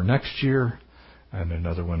Passover next year, and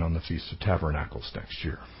another one on the Feast of Tabernacles next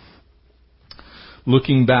year.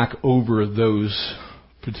 Looking back over those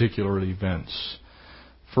particular events,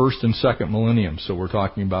 first and second millennium, so we're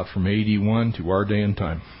talking about from AD 1 to our day and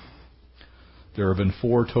time. There have been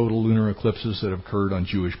 4 total lunar eclipses that have occurred on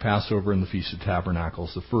Jewish Passover and the Feast of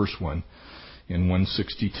Tabernacles, the first one in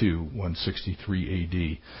 162, 163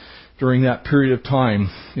 AD. During that period of time,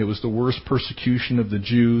 it was the worst persecution of the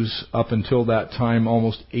Jews. Up until that time,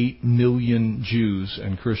 almost 8 million Jews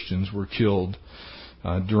and Christians were killed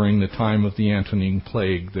during the time of the Antonine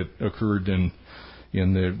Plague that occurred in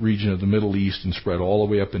the region of the Middle East and spread all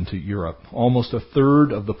the way up into Europe. Almost a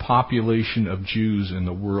third of the population of Jews in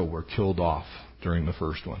the world were killed off during the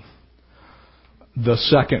first one. The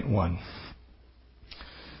second one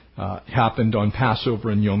happened on Passover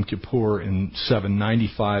and Yom Kippur in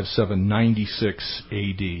 795, 796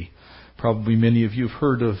 A.D. Probably many of you have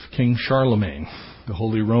heard of King Charlemagne. The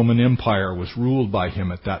Holy Roman Empire was ruled by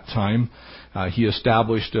him at that time. He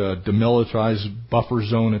established a demilitarized buffer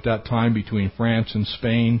zone at that time between France and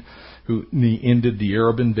Spain, he ended the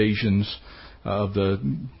Arab invasions of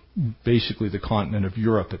basically the continent of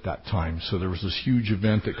Europe at that time. So there was this huge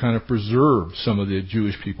event that kind of preserved some of the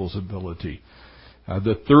Jewish people's ability.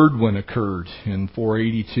 The third one occurred in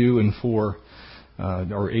 482 and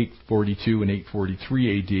 842 and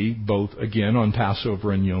 843 A.D., both again on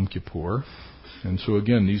Passover and Yom Kippur. And so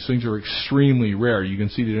again, these things are extremely rare. You can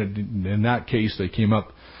see that in that case they came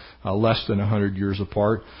up less than 100 years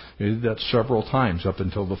apart. They did that several times up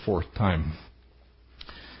until the fourth time.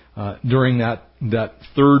 During that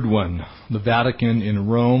third one, the Vatican in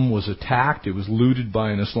Rome was attacked. It was looted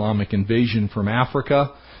by an Islamic invasion from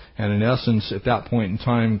Africa. And in essence, at that point in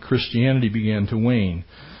time, Christianity began to wane,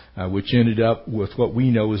 which ended up with what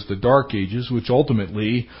we know as the Dark Ages, which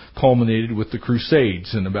ultimately culminated with the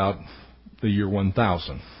Crusades in about the year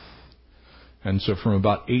 1000. And so from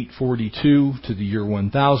about 842 to the year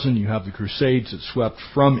 1000, you have the Crusades that swept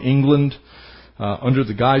from England under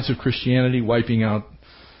the guise of Christianity, wiping out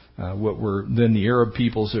what were then the Arab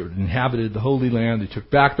peoples that inhabited the Holy Land. They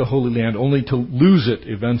took back the Holy Land only to lose it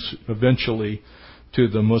eventually to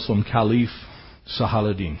the Muslim Caliph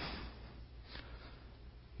Saladin.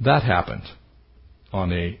 That happened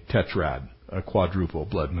on a tetrad, a quadruple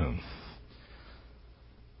blood moon.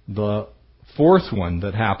 The fourth one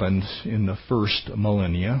that happened in the first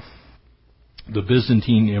millennia, the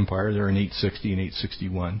Byzantine Empire, there in 860 and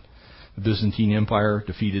 861. The Byzantine Empire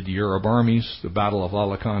defeated the Arab armies, the Battle of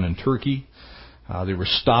Alakan in Turkey. They were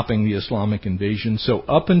stopping the Islamic invasion. So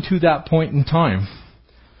up until that point in time,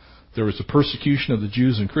 there was the persecution of the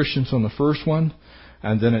Jews and Christians on the first one,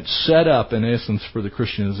 and then it set up, in essence, for the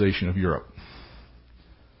Christianization of Europe.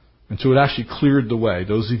 And so it actually cleared the way.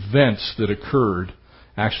 Those events that occurred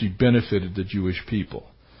actually benefited the Jewish people.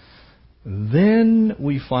 Then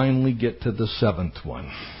we finally get to the seventh one.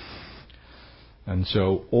 And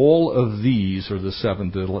so all of these are the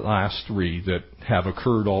last three that have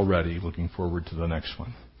occurred already. Looking forward to the next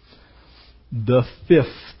one. The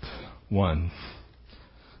fifth one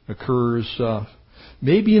occurs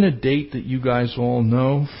maybe in a date that you guys all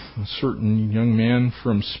know. A certain young man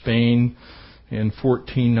from Spain in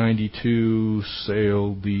 1492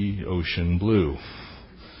 sailed the ocean blue.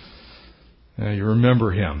 Now you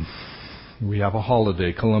remember him. We have a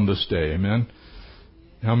holiday, Columbus Day, amen?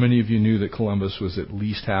 How many of you knew that Columbus was at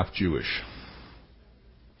least half Jewish?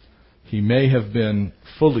 He may have been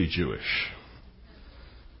fully Jewish.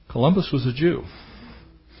 Columbus was a Jew.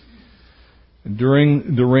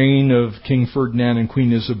 During the reign of King Ferdinand and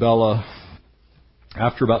Queen Isabella,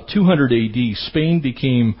 after about 200 A.D., Spain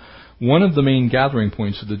became one of the main gathering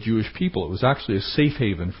points of the Jewish people. It was actually a safe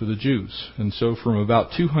haven for the Jews. And so from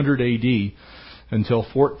about 200 A.D. until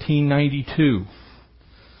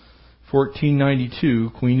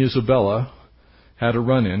 1492, Queen Isabella had a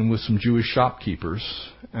run-in with some Jewish shopkeepers,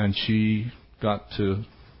 and she got to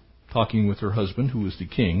talking with her husband, who was the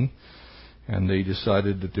king, and they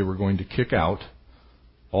decided that they were going to kick out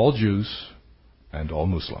all Jews and all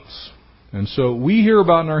Muslims. And so we hear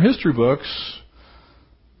about in our history books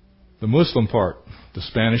the Muslim part, the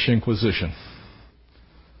Spanish Inquisition.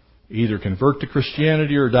 Either convert to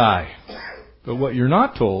Christianity or die. But what you're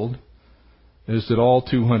not told is that all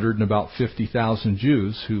 250,000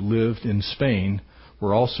 Jews who lived in Spain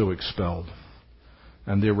were also expelled.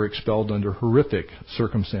 And they were expelled under horrific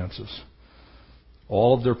circumstances.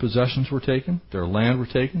 All of their possessions were taken, their land were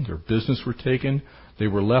taken, their business were taken. They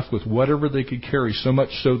were left with whatever they could carry, so much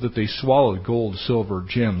so that they swallowed gold, silver,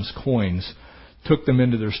 gems, coins, took them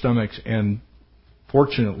into their stomachs, and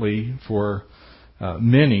fortunately for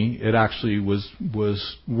many, it actually was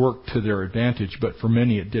worked to their advantage, but for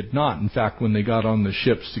many it did not. In fact, when they got on the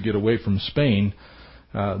ships to get away from Spain,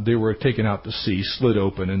 they were taken out to sea, slid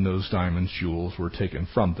open, and those diamonds, jewels were taken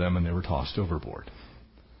from them, and they were tossed overboard.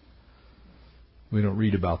 We don't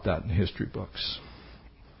read about that in history books.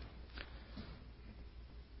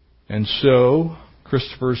 And so,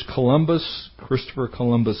 Christopher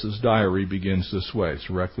Columbus's diary begins this way. It's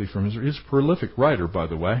directly from he's a prolific writer, by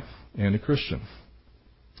the way, and a Christian.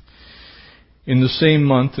 In the same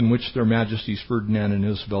month in which their Majesties Ferdinand and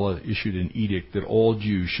Isabella issued an edict that all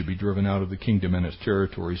Jews should be driven out of the kingdom and its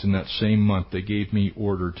territories, in that same month they gave me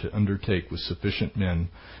order to undertake with sufficient men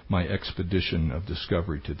my expedition of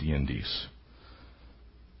discovery to the Indies.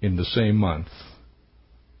 In the same month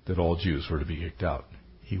that all Jews were to be kicked out.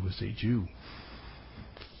 He was a Jew.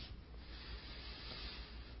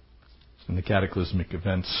 And the cataclysmic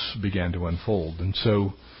events began to unfold. And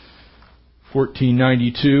so,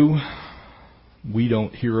 1492, we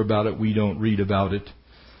don't hear about it, we don't read about it,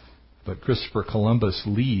 but Christopher Columbus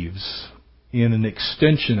leaves in an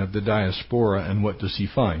extension of the diaspora, and what does he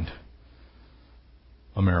find?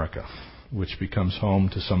 America, which becomes home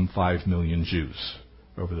to some 5 million Jews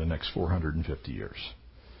over the next 450 years.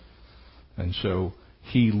 And so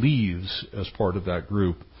he leaves as part of that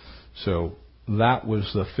group. So that was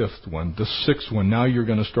the fifth one. The sixth one, now you're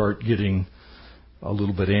going to start getting a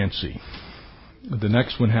little bit antsy. The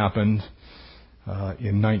next one happened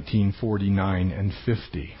in 1949 and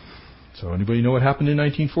 50. So anybody know what happened in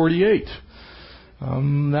 1948?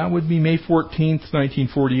 That would be May 14th,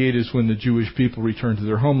 1948 is when the Jewish people returned to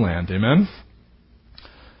their homeland. Amen?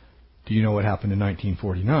 Do you know what happened in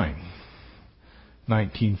 1949?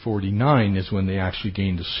 1949 is when they actually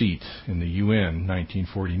gained a seat in the UN.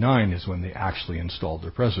 1949 is when they actually installed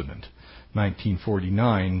their president.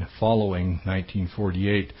 1949, following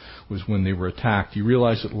 1948, was when they were attacked. You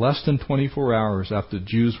realize that less than 24 hours after the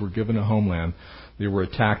Jews were given a homeland, they were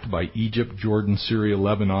attacked by Egypt, Jordan, Syria,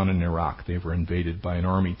 Lebanon, and Iraq. They were invaded by an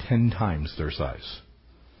army 10 times their size.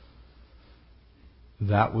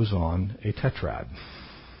 That was on a tetrad.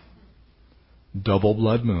 Double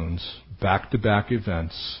blood moons, back-to-back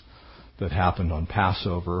events that happened on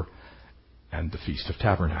Passover and the Feast of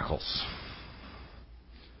Tabernacles.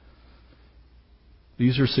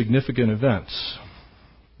 These are significant events.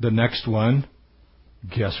 The next one,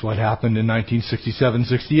 guess what happened in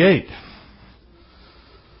 1967-68?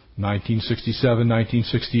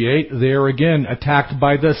 1967-1968, they are again attacked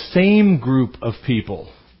by the same group of people.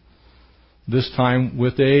 This time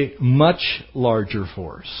with a much larger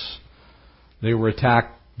force. They were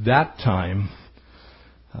attacked that time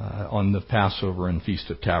on the Passover and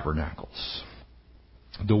Feast of Tabernacles.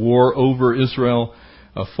 The war over Israel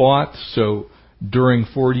fought, so during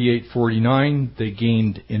 48-49 they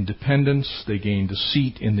gained independence, they gained a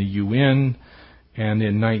seat in the UN, and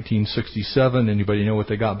in 1967, anybody know what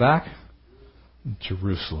they got back?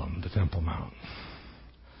 Jerusalem, the Temple Mount.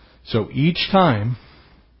 So each time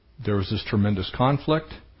there was this tremendous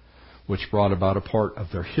conflict, which brought about a part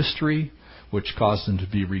of their history, which caused them to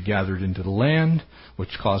be regathered into the land,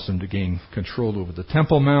 which caused them to gain control over the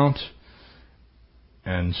Temple Mount.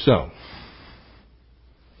 And so,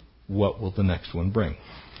 what will the next one bring?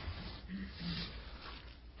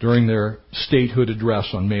 During their statehood address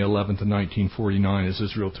on May 11th of 1949, as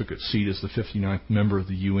Israel took its seat as the 59th member of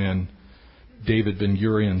the UN, David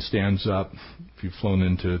Ben-Gurion stands up. If you've flown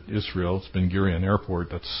into Israel, it's Ben-Gurion Airport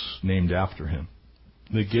that's named after him.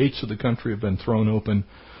 The gates of the country have been thrown open,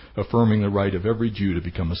 affirming the right of every Jew to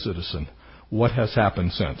become a citizen. What has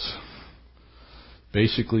happened since?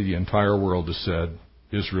 Basically, the entire world has said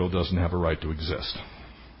Israel doesn't have a right to exist,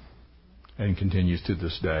 and continues to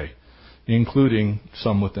this day, including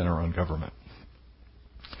some within our own government.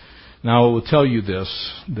 Now, I will tell you this,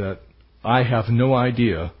 that I have no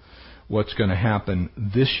idea what's going to happen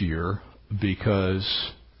this year,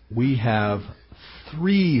 because we have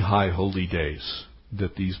 3 high holy days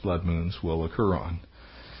that these blood moons will occur on.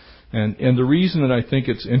 And the reason that I think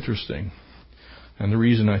it's interesting, and the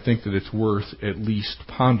reason I think that it's worth at least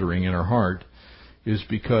pondering in our heart, is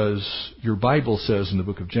because your Bible says in the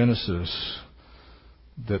book of Genesis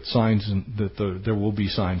that there will be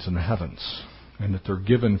signs in the heavens, and that they're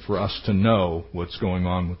given for us to know what's going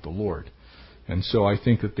on with the Lord. And so I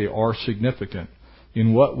think that they are significant.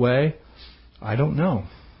 In what way? I don't know.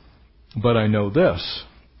 But I know this.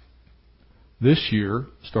 This year,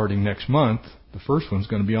 starting next month, the first one's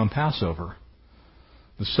going to be on Passover.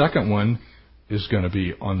 The second one is going to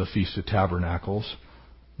be on the Feast of Tabernacles.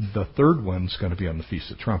 The third one's going to be on the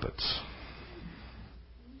Feast of Trumpets.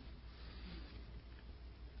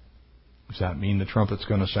 Does that mean the trumpet's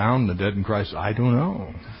going to sound, the dead in Christ? I don't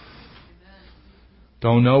know.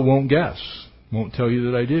 Don't know, won't guess. Won't tell you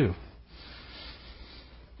that I do.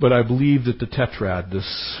 But I believe that the tetrad,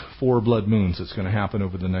 this 4 blood moons that's going to happen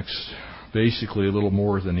over the next, basically a little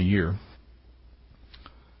more than a year,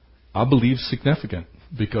 I believe significant,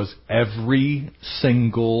 because every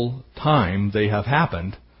single time they have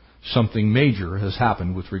happened, something major has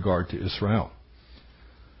happened with regard to Israel.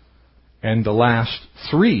 And the last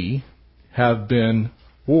 3 have been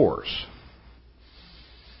wars.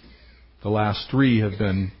 The last 3 have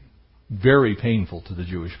been very painful to the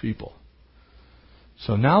Jewish people.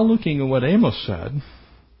 So now looking at what Amos said,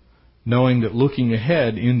 knowing that looking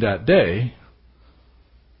ahead in that day,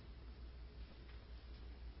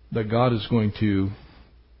 that God is going to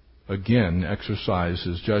again exercise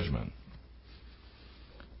His judgment.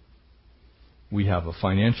 We have a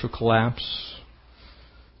financial collapse.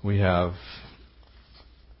 We have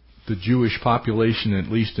the Jewish population,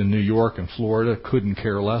 at least in New York and Florida, couldn't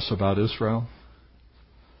care less about Israel.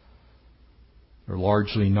 They're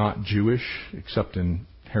largely not Jewish, except in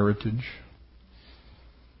heritage.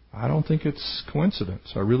 I don't think it's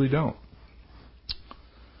coincidence. I really don't.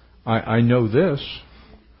 I know this,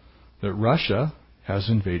 that Russia has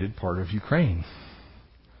invaded part of Ukraine.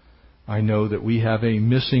 I know that we have a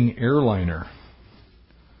missing airliner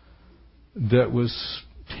that was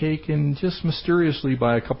taken just mysteriously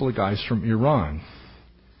by a couple of guys from Iran.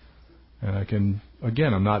 And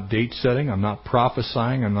I'm not date setting, I'm not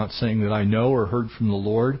prophesying, I'm not saying that I know or heard from the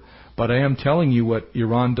Lord, but I am telling you what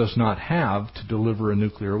Iran does not have to deliver a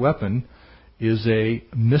nuclear weapon is a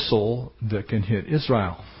missile that can hit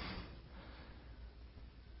Israel.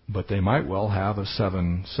 But they might well have a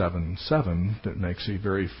 777 that makes a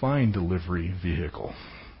very fine delivery vehicle.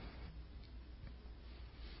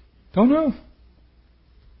 Don't know.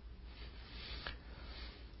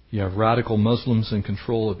 You have radical Muslims in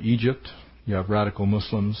control of Egypt. You have radical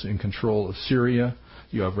Muslims in control of Syria.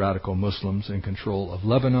 You have radical Muslims in control of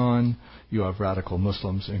Lebanon. You have radical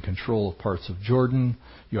Muslims in control of parts of Jordan.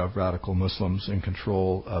 You have radical Muslims in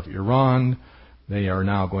control of Iran. They are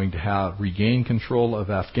now going to regain control of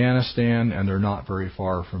Afghanistan, and they're not very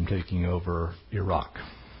far from taking over Iraq.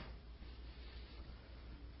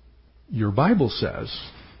 Your Bible says,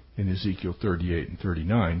 in Ezekiel 38 and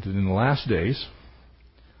 39, that in the last days,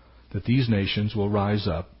 that these nations will rise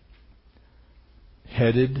up,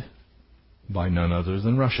 headed by none other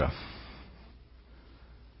than Russia,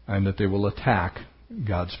 and that they will attack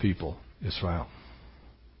God's people, Israel.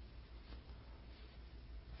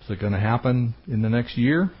 Is it going to happen in the next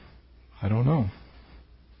year? I don't know.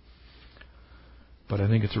 But I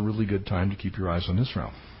think it's a really good time to keep your eyes on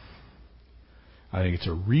Israel. I think it's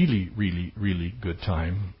a really, really, really good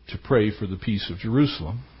time to pray for the peace of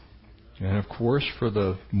Jerusalem. And of course, for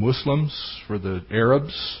the Muslims, for the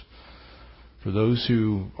Arabs, for those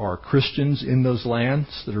who are Christians in those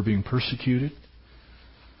lands that are being persecuted.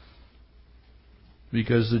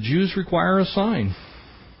 Because the Jews require a sign.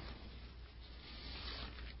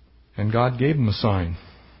 And God gave them a sign.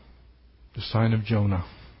 The sign of Jonah.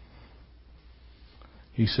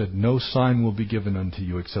 He said, no sign will be given unto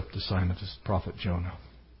you except the sign of the prophet Jonah.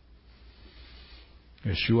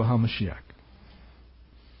 Yeshua HaMashiach.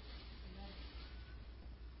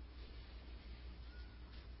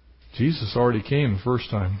 Jesus already came the first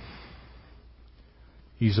time.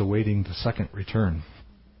 He's awaiting the second return.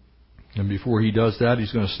 And before He does that,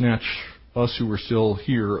 He's going to snatch us who are still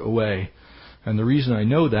here away. And the reason I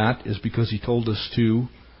know that is because He told us to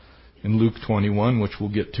in Luke 21, which we'll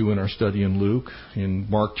get to in our study in Luke, in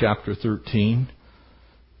Mark chapter 13,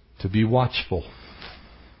 to be watchful.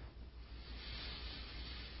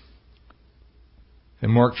 In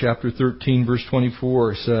Mark chapter 13, verse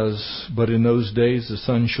 24, it says, but in those days the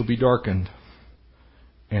sun shall be darkened,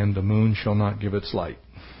 and the moon shall not give its light.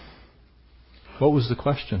 What was the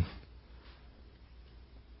question?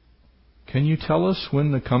 Can you tell us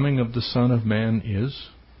when the coming of the Son of Man is?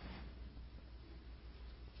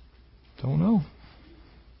 Don't know.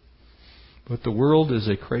 But the world is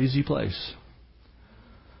a crazy place.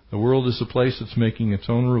 The world is a place that's making its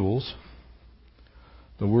own rules.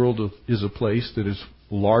 The world is a place that is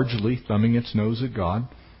largely thumbing its nose at God.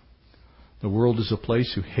 The world is a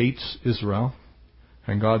place who hates Israel.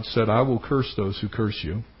 And God said, I will curse those who curse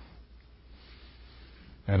you.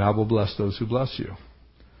 And I will bless those who bless you.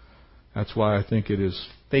 That's why I think it is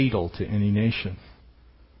fatal to any nation.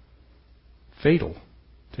 Fatal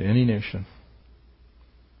to any nation.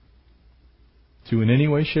 To in any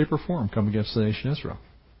way, shape, or form come against the nation Israel.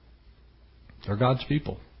 They're God's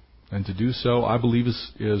people. And to do so, I believe,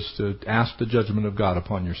 is to ask the judgment of God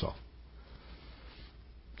upon yourself.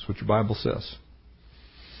 That's what your Bible says.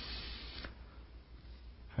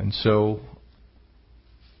 And so,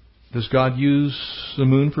 does God use the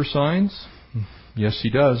moon for signs? Yes, He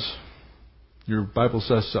does. Your Bible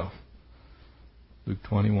says so. Luke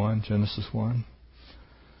 21, Genesis 1.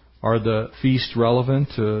 Are the feasts relevant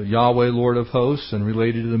to Yahweh, Lord of hosts, and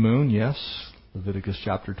related to the moon? Yes. Leviticus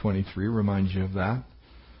chapter 23 reminds you of that.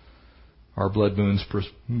 Are blood moons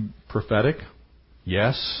prophetic?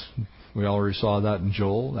 Yes. We already saw that in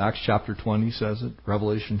Joel. Acts chapter 20 says it.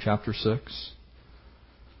 Revelation chapter 6.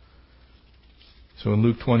 So in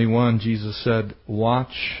Luke 21, Jesus said,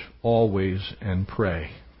 watch always and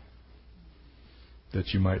pray that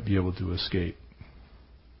you might be able to escape.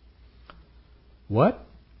 What?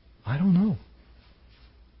 I don't know.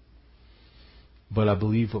 But I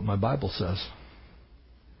believe what my Bible says.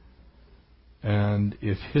 And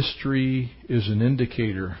if history is an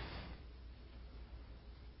indicator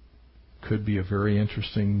could be a very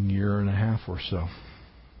interesting year and a half or so.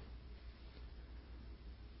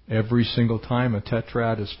 Every single time a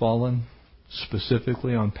tetrad has fallen,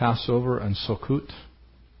 specifically on Passover and Sukkot,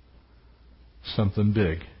 something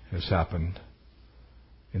big has happened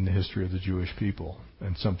in the history of the Jewish people.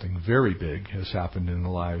 And something very big has happened in the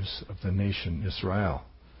lives of the nation Israel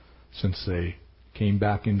since they came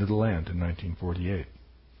back into the land in 1948.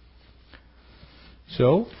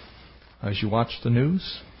 So, as you watch the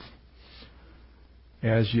news,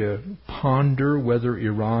 as you ponder whether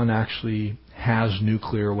Iran actually has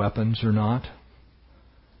nuclear weapons or not,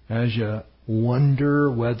 as you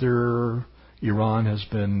wonder whether Iran has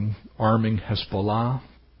been arming Hezbollah,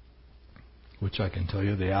 which I can tell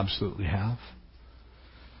you they absolutely have.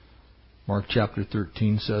 Mark chapter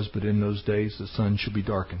 13 says, "But in those days the sun shall be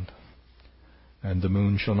darkened, and the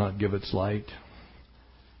moon shall not give its light,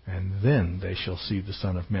 and then they shall see the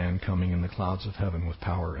Son of Man coming in the clouds of heaven with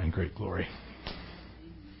power and great glory."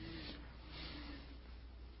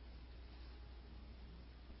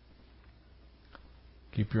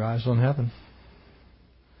 Keep your eyes on heaven.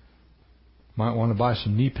 Might want to buy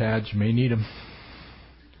some knee pads. You may need them.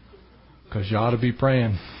 Because you ought to be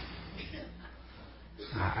praying.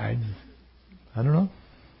 I don't know.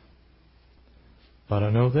 But I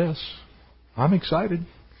know this. I'm excited.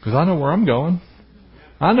 Because I know where I'm going.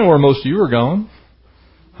 I know where most of you are going.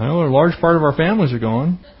 I know where a large part of our families are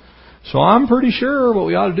going. So I'm pretty sure what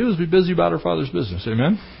we ought to do is be busy about our Father's business.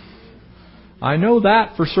 Amen? I know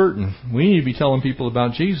that for certain. We need to be telling people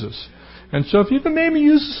about Jesus. And so if you can maybe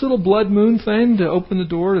use this little blood moon thing to open the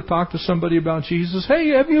door to talk to somebody about Jesus. Hey,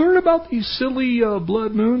 have you heard about these silly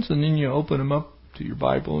blood moons? And then you open them up to your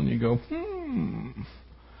Bible and you go,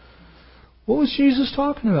 what was Jesus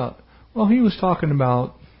talking about? Well, he was talking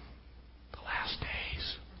about the last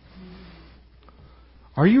days.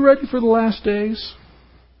 Are you ready for the last days?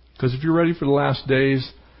 Because if you're ready for the last days,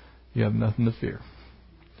 you have nothing to fear.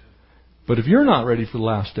 But if you're not ready for the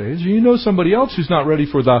last days, or you know somebody else who's not ready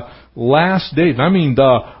for the last days, I mean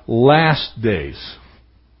the last days,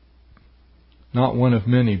 not one of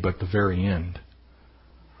many, but the very end,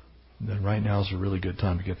 then right now is a really good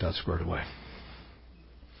time to get that squared away.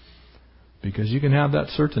 Because you can have that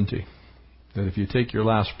certainty that if you take your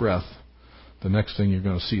last breath, the next thing you're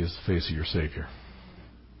going to see is the face of your Savior.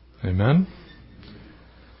 Amen?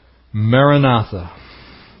 Maranatha.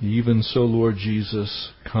 Even so, Lord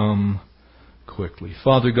Jesus, come quickly.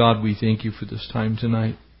 Father God, we thank you for this time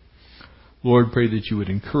tonight. Lord, pray that you would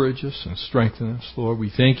encourage us and strengthen us. Lord, we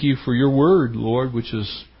thank you for your word, Lord, which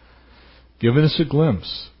has given us a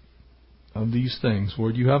glimpse of these things.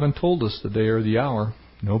 Lord, you haven't told us the day or the hour.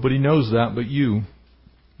 Nobody knows that but you.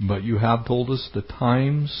 But you have told us the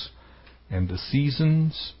times and the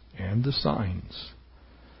seasons and the signs.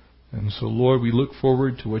 And so, Lord, we look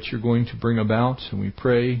forward to what you're going to bring about. And we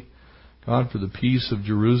pray, God, for the peace of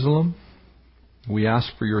Jerusalem. We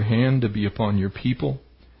ask for your hand to be upon your people,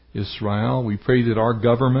 Israel. We pray that our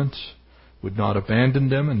government would not abandon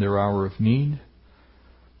them in their hour of need.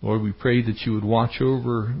 Lord, we pray that you would watch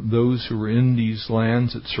over those who are in these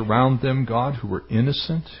lands that surround them, God, who are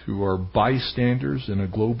innocent, who are bystanders in a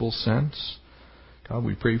global sense. God,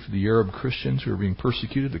 we pray for the Arab Christians who are being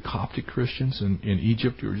persecuted, the Coptic Christians in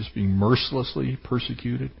Egypt who are just being mercilessly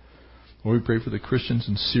persecuted. Lord, we pray for the Christians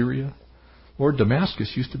in Syria. Lord,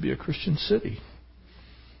 Damascus used to be a Christian city.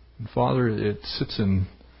 And Father, it sits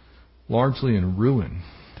largely in ruin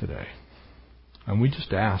today. And we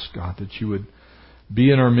just ask, God, that you would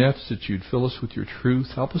be in our midst, that you'd fill us with your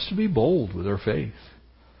truth. Help us to be bold with our faith.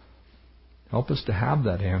 Help us to have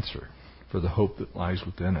that answer for the hope that lies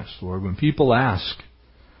within us. Lord, when people ask,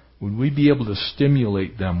 would we be able to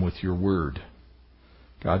stimulate them with your word?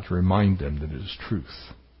 God, to remind them that it is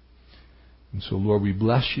truth. And so, Lord, we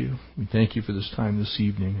bless you. We thank you for this time this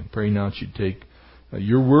evening and pray now that you'd take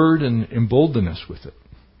your word and embolden us with it.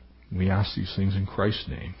 We ask these things in Christ's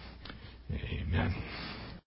name. Amen.